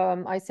more,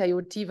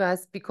 ICIO-TiVA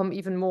has become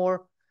even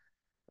more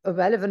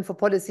relevant for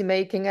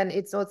policymaking. And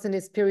it's also in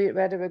this period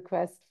where the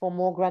request for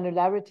more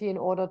granularity in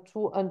order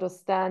to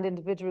understand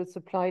individual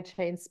supply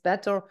chains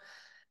better,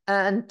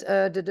 and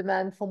the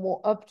demand for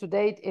more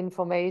up-to-date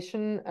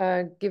information,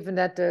 given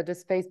that the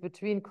space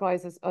between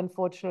crises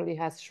unfortunately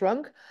has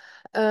shrunk.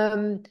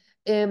 And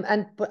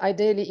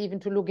ideally even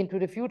to look into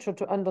the future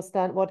to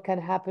understand what can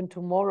happen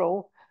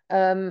tomorrow.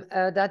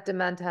 That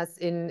demand has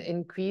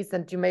increased,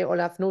 and you may all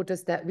have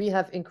noticed that we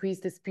have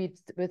increased the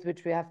speed with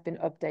which we have been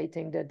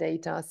updating the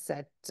data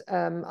set.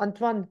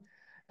 Antoine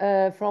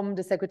from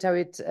the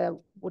Secretariat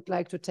would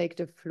like to take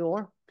the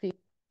floor, please.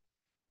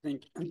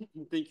 Thank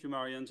you,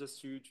 Marianne. Just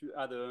to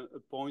add a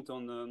point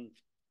on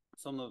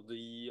some of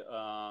the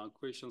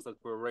questions that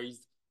were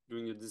raised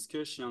during the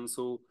discussion.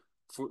 So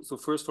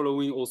first,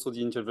 following also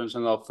the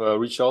intervention of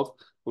Richard,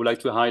 I would like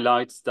to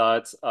highlight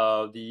that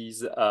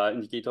these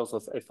indicators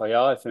of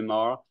FIR,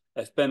 FMR,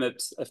 FPEM,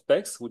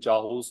 FPEX, which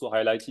are also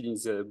highlighted in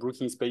the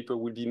Brookings paper,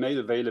 will be made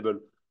available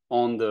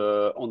on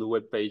the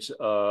webpage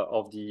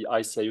of the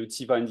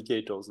ICIO-TiVA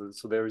indicators.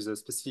 So there is a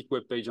specific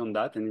webpage on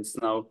that, and it's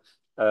now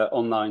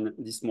online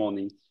this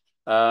morning.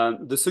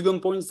 The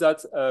second point is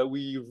that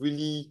we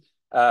really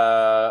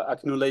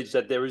acknowledge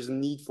that there is a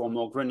need for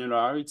more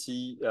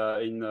granularity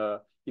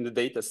in the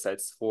data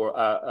sets for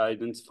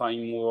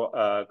identifying more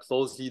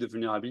closely the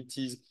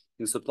vulnerabilities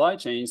in supply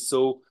chains.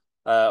 So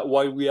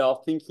while we are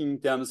thinking in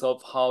terms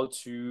of how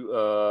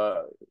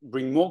to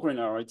bring more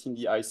granularity in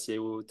the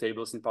ICIO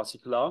tables in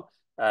particular,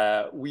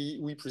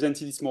 we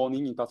presented this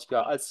morning in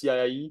particular at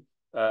CIIE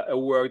a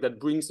work that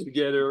brings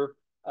together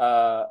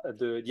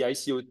the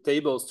ICIO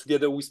tables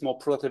together with more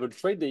profitable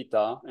trade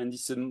data, and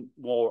this is a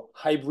more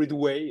hybrid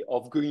way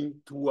of going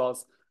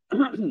towards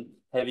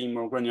having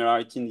more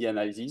granularity in the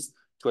analysis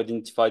to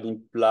identify the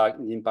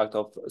impact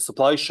of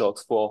supply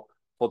shocks for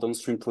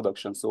downstream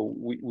production. So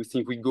we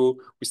think we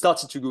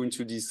started to go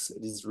into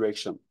this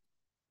direction.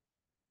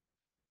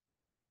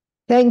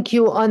 Thank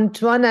you,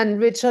 Antoine. And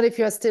Richard, if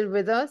you are still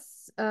with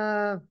us,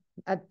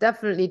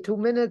 Definitely 2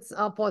 minutes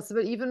are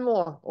possible, even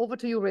more. Over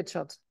to you,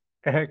 Richard.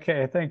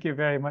 Okay, thank you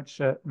very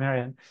much,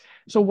 Marian.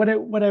 So what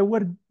I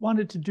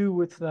wanted to do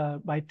with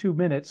my 2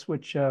 minutes,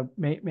 which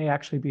may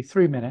actually be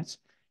 3 minutes,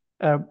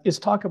 is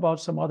talk about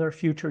some other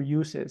future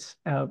uses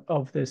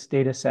of this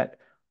data set.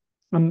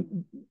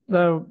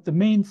 The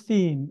main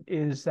theme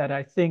is that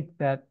I think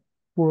that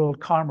world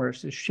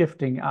commerce is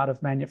shifting out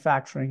of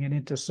manufacturing and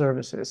into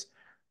services.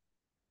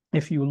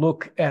 If you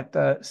look at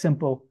the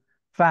simple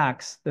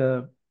facts,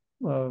 the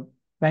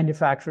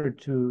manufactured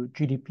to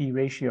GDP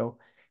ratio,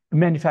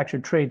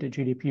 manufactured trade to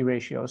GDP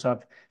ratios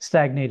have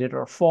stagnated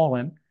or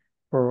fallen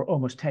for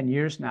almost 10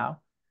 years now,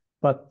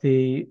 but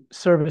the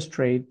service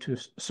trade to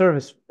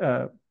service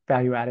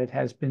value added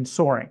has been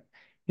soaring.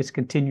 It's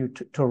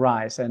continued to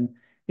rise, and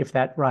if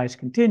that rise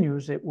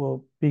continues, it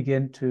will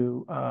begin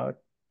to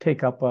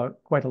take up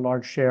quite a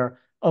large share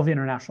of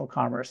international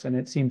commerce, and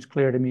it seems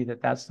clear to me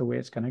that that's the way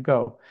it's going to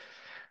go.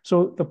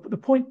 So the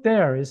point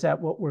there is that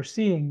what we're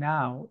seeing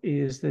now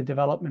is the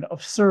development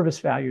of service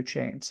value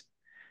chains,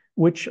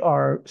 which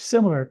are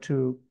similar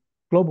to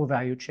global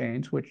value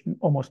chains, which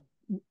almost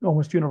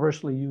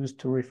universally used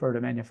to refer to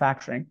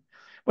manufacturing,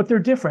 but they're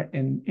different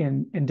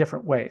in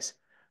different ways.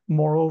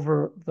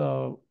 Moreover,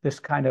 this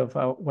kind of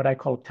what I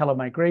call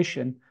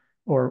telemigration,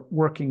 or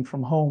working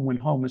from home when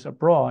home is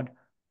abroad,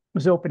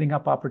 is opening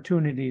up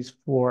opportunities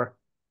for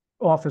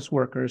office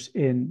workers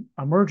in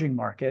emerging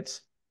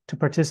markets to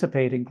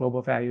participate in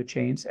global value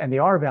chains. And they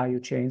are value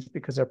chains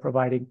because they're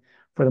providing,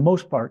 for the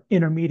most part,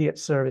 intermediate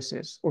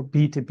services, or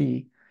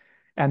B2B.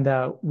 And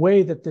the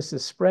way that this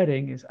is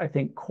spreading is, I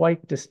think,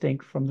 quite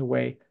distinct from the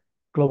way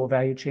global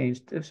value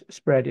chains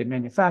spread in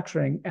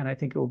manufacturing. And I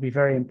think it will be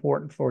very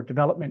important for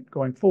development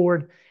going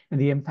forward, and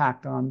the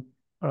impact on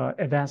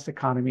advanced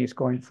economies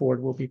going forward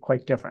will be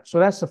quite different. So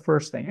that's the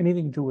first thing,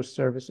 anything to do with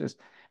services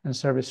and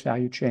service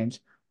value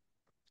chains.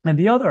 And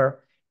the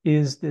other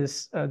is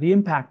this, the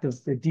impact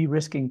of the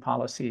de-risking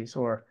policies,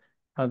 or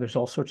there's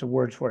all sorts of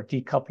words for it,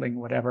 decoupling,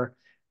 whatever,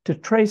 to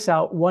trace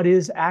out what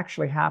is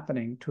actually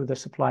happening to the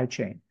supply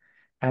chain.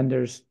 And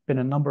there's been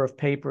a number of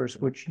papers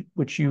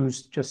which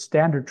use just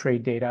standard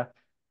trade data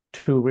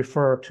to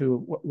refer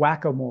to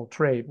whack-a-mole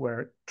trade,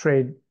 where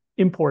trade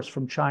imports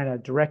from China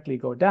directly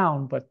go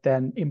down, but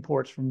then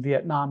imports from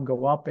Vietnam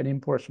go up, and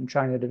imports from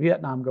China to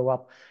Vietnam go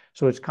up.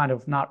 So it's kind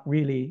of not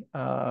really,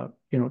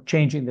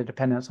 changing the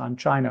dependence on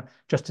China,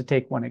 just to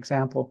take one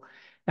example.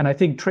 And I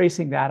think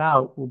tracing that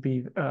out will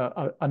be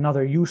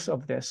another use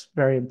of this,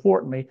 very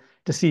importantly,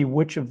 to see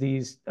which of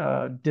these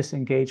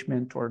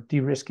disengagement or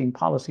de-risking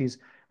policies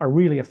are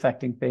really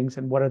affecting things,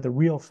 and what are the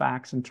real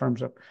facts in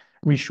terms of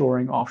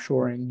reshoring,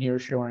 offshoring,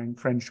 nearshoring,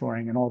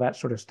 friendshoring, and all that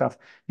sort of stuff.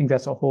 I think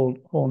that's a whole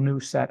new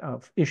set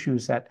of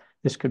issues that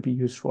this could be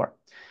used for.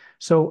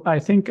 So I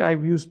think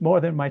I've used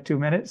more than my 2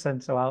 minutes,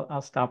 and so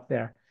I'll stop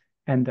there,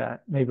 and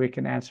maybe we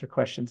can answer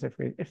questions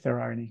if there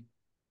are any.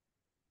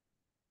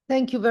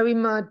 Thank you very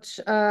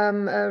much,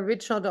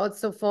 Richard,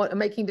 also for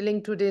making the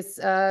link to this,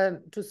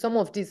 to some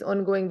of these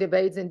ongoing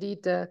debates.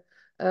 Indeed, the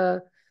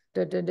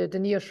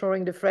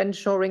nearshoring, the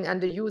friendshoring, and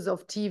the use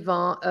of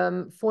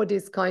TiVA for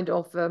this kind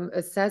of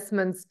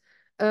assessments.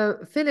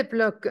 Philip,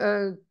 look,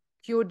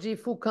 Kyoji,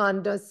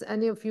 Fukan, does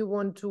any of you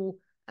want to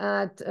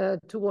add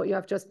to what you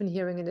have just been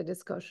hearing in the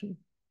discussion?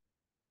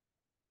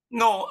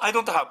 No, I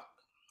don't have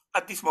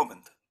at this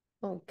moment.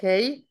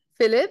 Okay,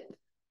 Philip?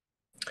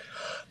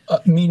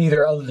 Me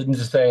neither, other than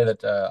to say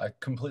that I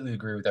completely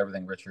agree with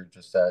everything Richard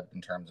just said in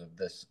terms of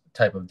this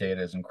type of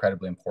data is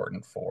incredibly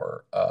important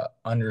for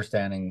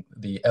understanding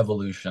the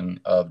evolution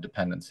of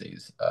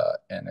dependencies,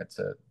 and it's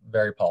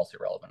very policy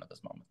relevant at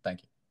this moment.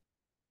 Thank you.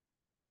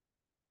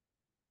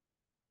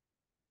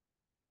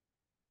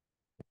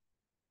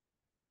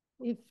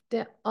 If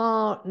there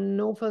are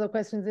no further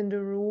questions in the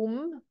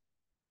room,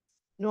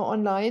 no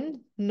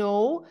online,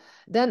 no,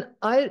 then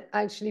I'll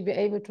actually be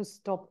able to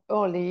stop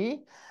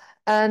early.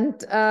 And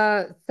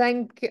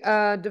thank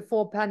the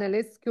 4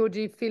 panelists,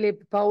 Kyoji,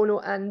 Philip, Paolo,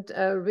 and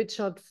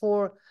Richard,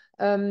 for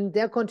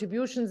their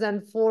contributions,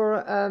 and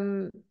for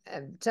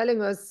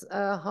telling us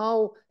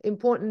how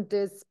important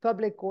this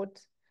public good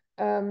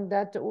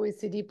that the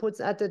OECD puts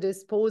at the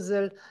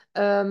disposal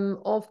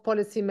of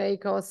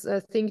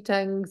policymakers, think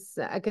tanks,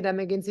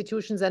 academic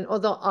institutions, and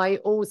other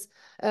IOs,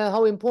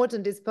 how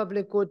important this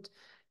public good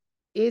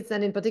is,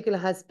 and in particular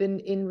has been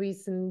in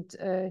recent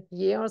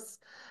years.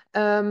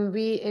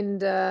 We in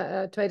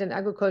the Trade and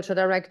Agriculture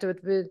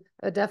Directorate will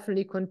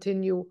definitely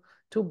continue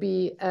to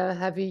be a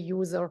heavy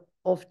user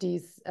of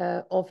these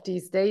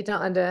data,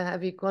 and a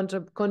heavy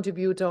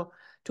contributor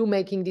to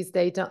making these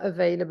data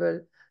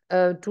available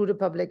to the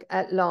public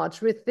at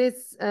large. With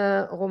this,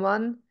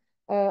 Roman,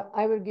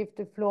 I will give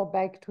the floor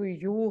back to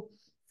you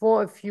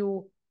for a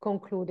few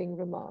concluding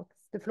remarks.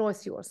 The floor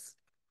is yours.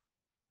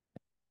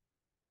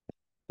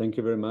 Thank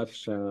you very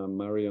much,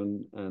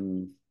 Marion,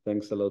 and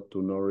thanks a lot to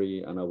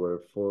Nori and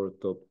our 4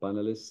 top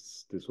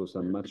panelists. This was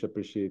a much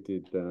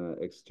appreciated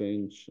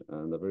exchange,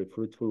 and a very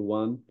fruitful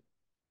one,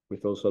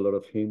 with also a lot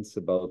of hints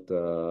about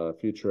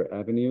future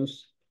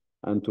avenues.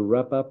 And to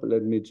wrap up,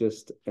 let me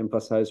just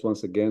emphasize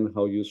once again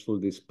how useful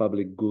this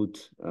public good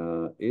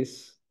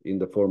is in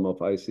the form of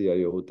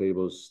ICIO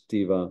tables,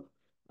 TiVA,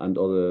 and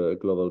other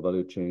global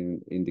value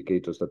chain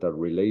indicators that are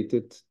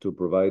related to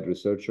provide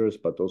researchers,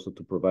 but also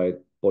to provide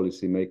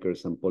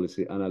policymakers and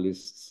policy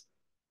analysts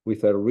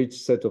with a rich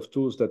set of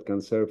tools that can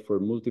serve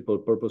for multiple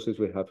purposes.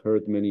 We have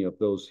heard many of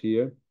those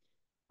here.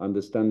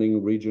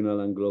 Understanding regional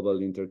and global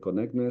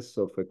interconnectedness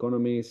of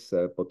economies,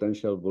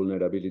 potential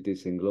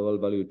vulnerabilities in global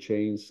value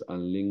chains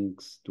and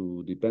links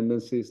to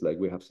dependencies, like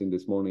we have seen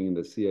this morning in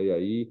the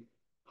CIIE,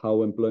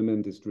 how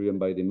employment is driven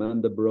by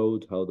demand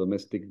abroad, how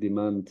domestic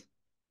demand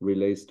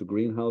relates to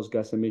greenhouse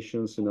gas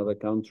emissions in other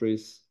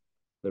countries,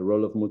 the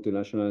role of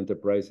multinational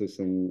enterprises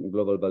in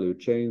global value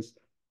chains,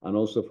 and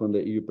also from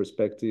the EU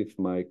perspective,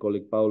 my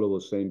colleague Paolo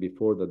was saying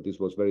before that this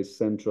was very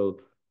central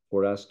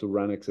for us to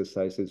run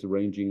exercises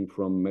ranging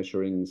from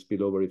measuring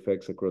spillover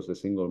effects across the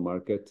single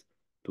market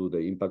to the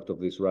impact of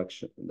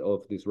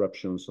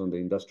disruptions on the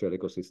industrial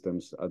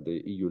ecosystems at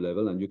the EU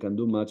level. And you can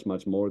do much,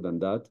 much more than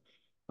that.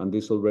 And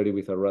this already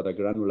with a rather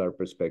granular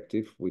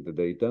perspective with the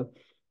data.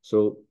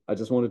 So I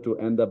just wanted to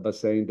end up by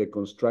saying the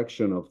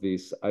construction of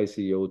these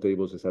ICO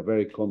tables is a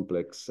very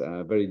complex,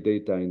 very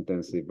data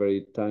intensive,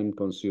 very time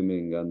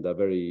consuming, and a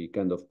very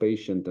kind of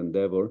patient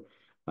endeavor.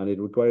 And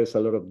it requires a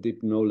lot of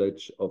deep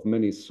knowledge of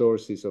many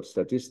sources of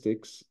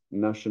statistics,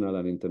 national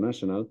and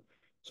international.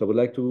 So I would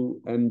like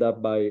to end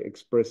up by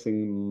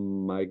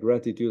expressing my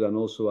gratitude, and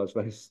also as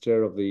vice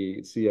chair of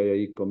the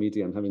CIIE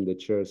committee and having the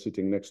chair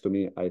sitting next to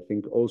me, I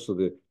think also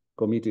the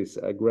committee's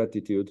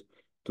gratitude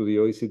to the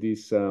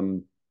OECD's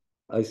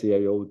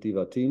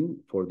ICIO-TiVA team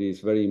for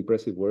this very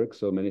impressive work.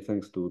 So many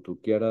thanks to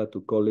Chiara,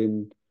 to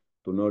Colin,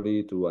 to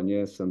Nori, to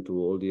Agnes, and to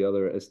all the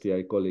other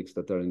STI colleagues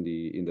that are in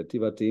the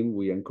TiVA team.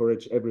 We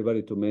encourage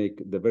everybody to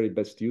make the very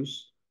best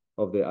use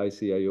of the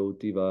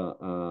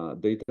ICIO-TiVA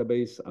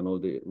database and all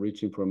the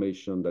rich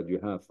information that you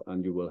have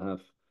and you will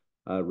have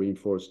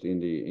reinforced in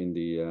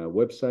the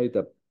website.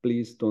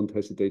 Please don't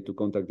hesitate to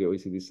contact the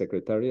OECD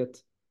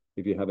Secretariat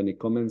if you have any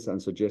comments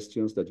and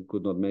suggestions that you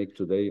could not make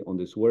today on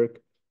this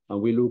work.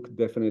 And we look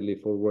definitely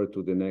forward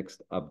to the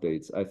next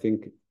updates. I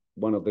think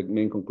one of the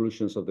main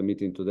conclusions of the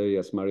meeting today,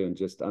 as Marion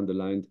just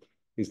underlined,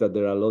 is that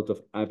there are a lot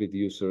of avid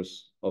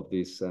users of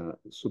this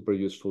super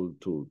useful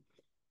tool.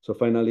 So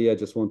finally, I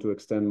just want to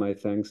extend my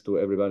thanks to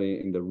everybody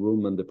in the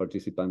room and the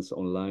participants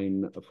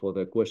online for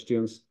their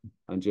questions,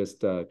 and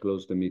just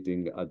close the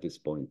meeting at this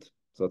point.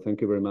 So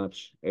thank you very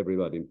much,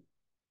 everybody.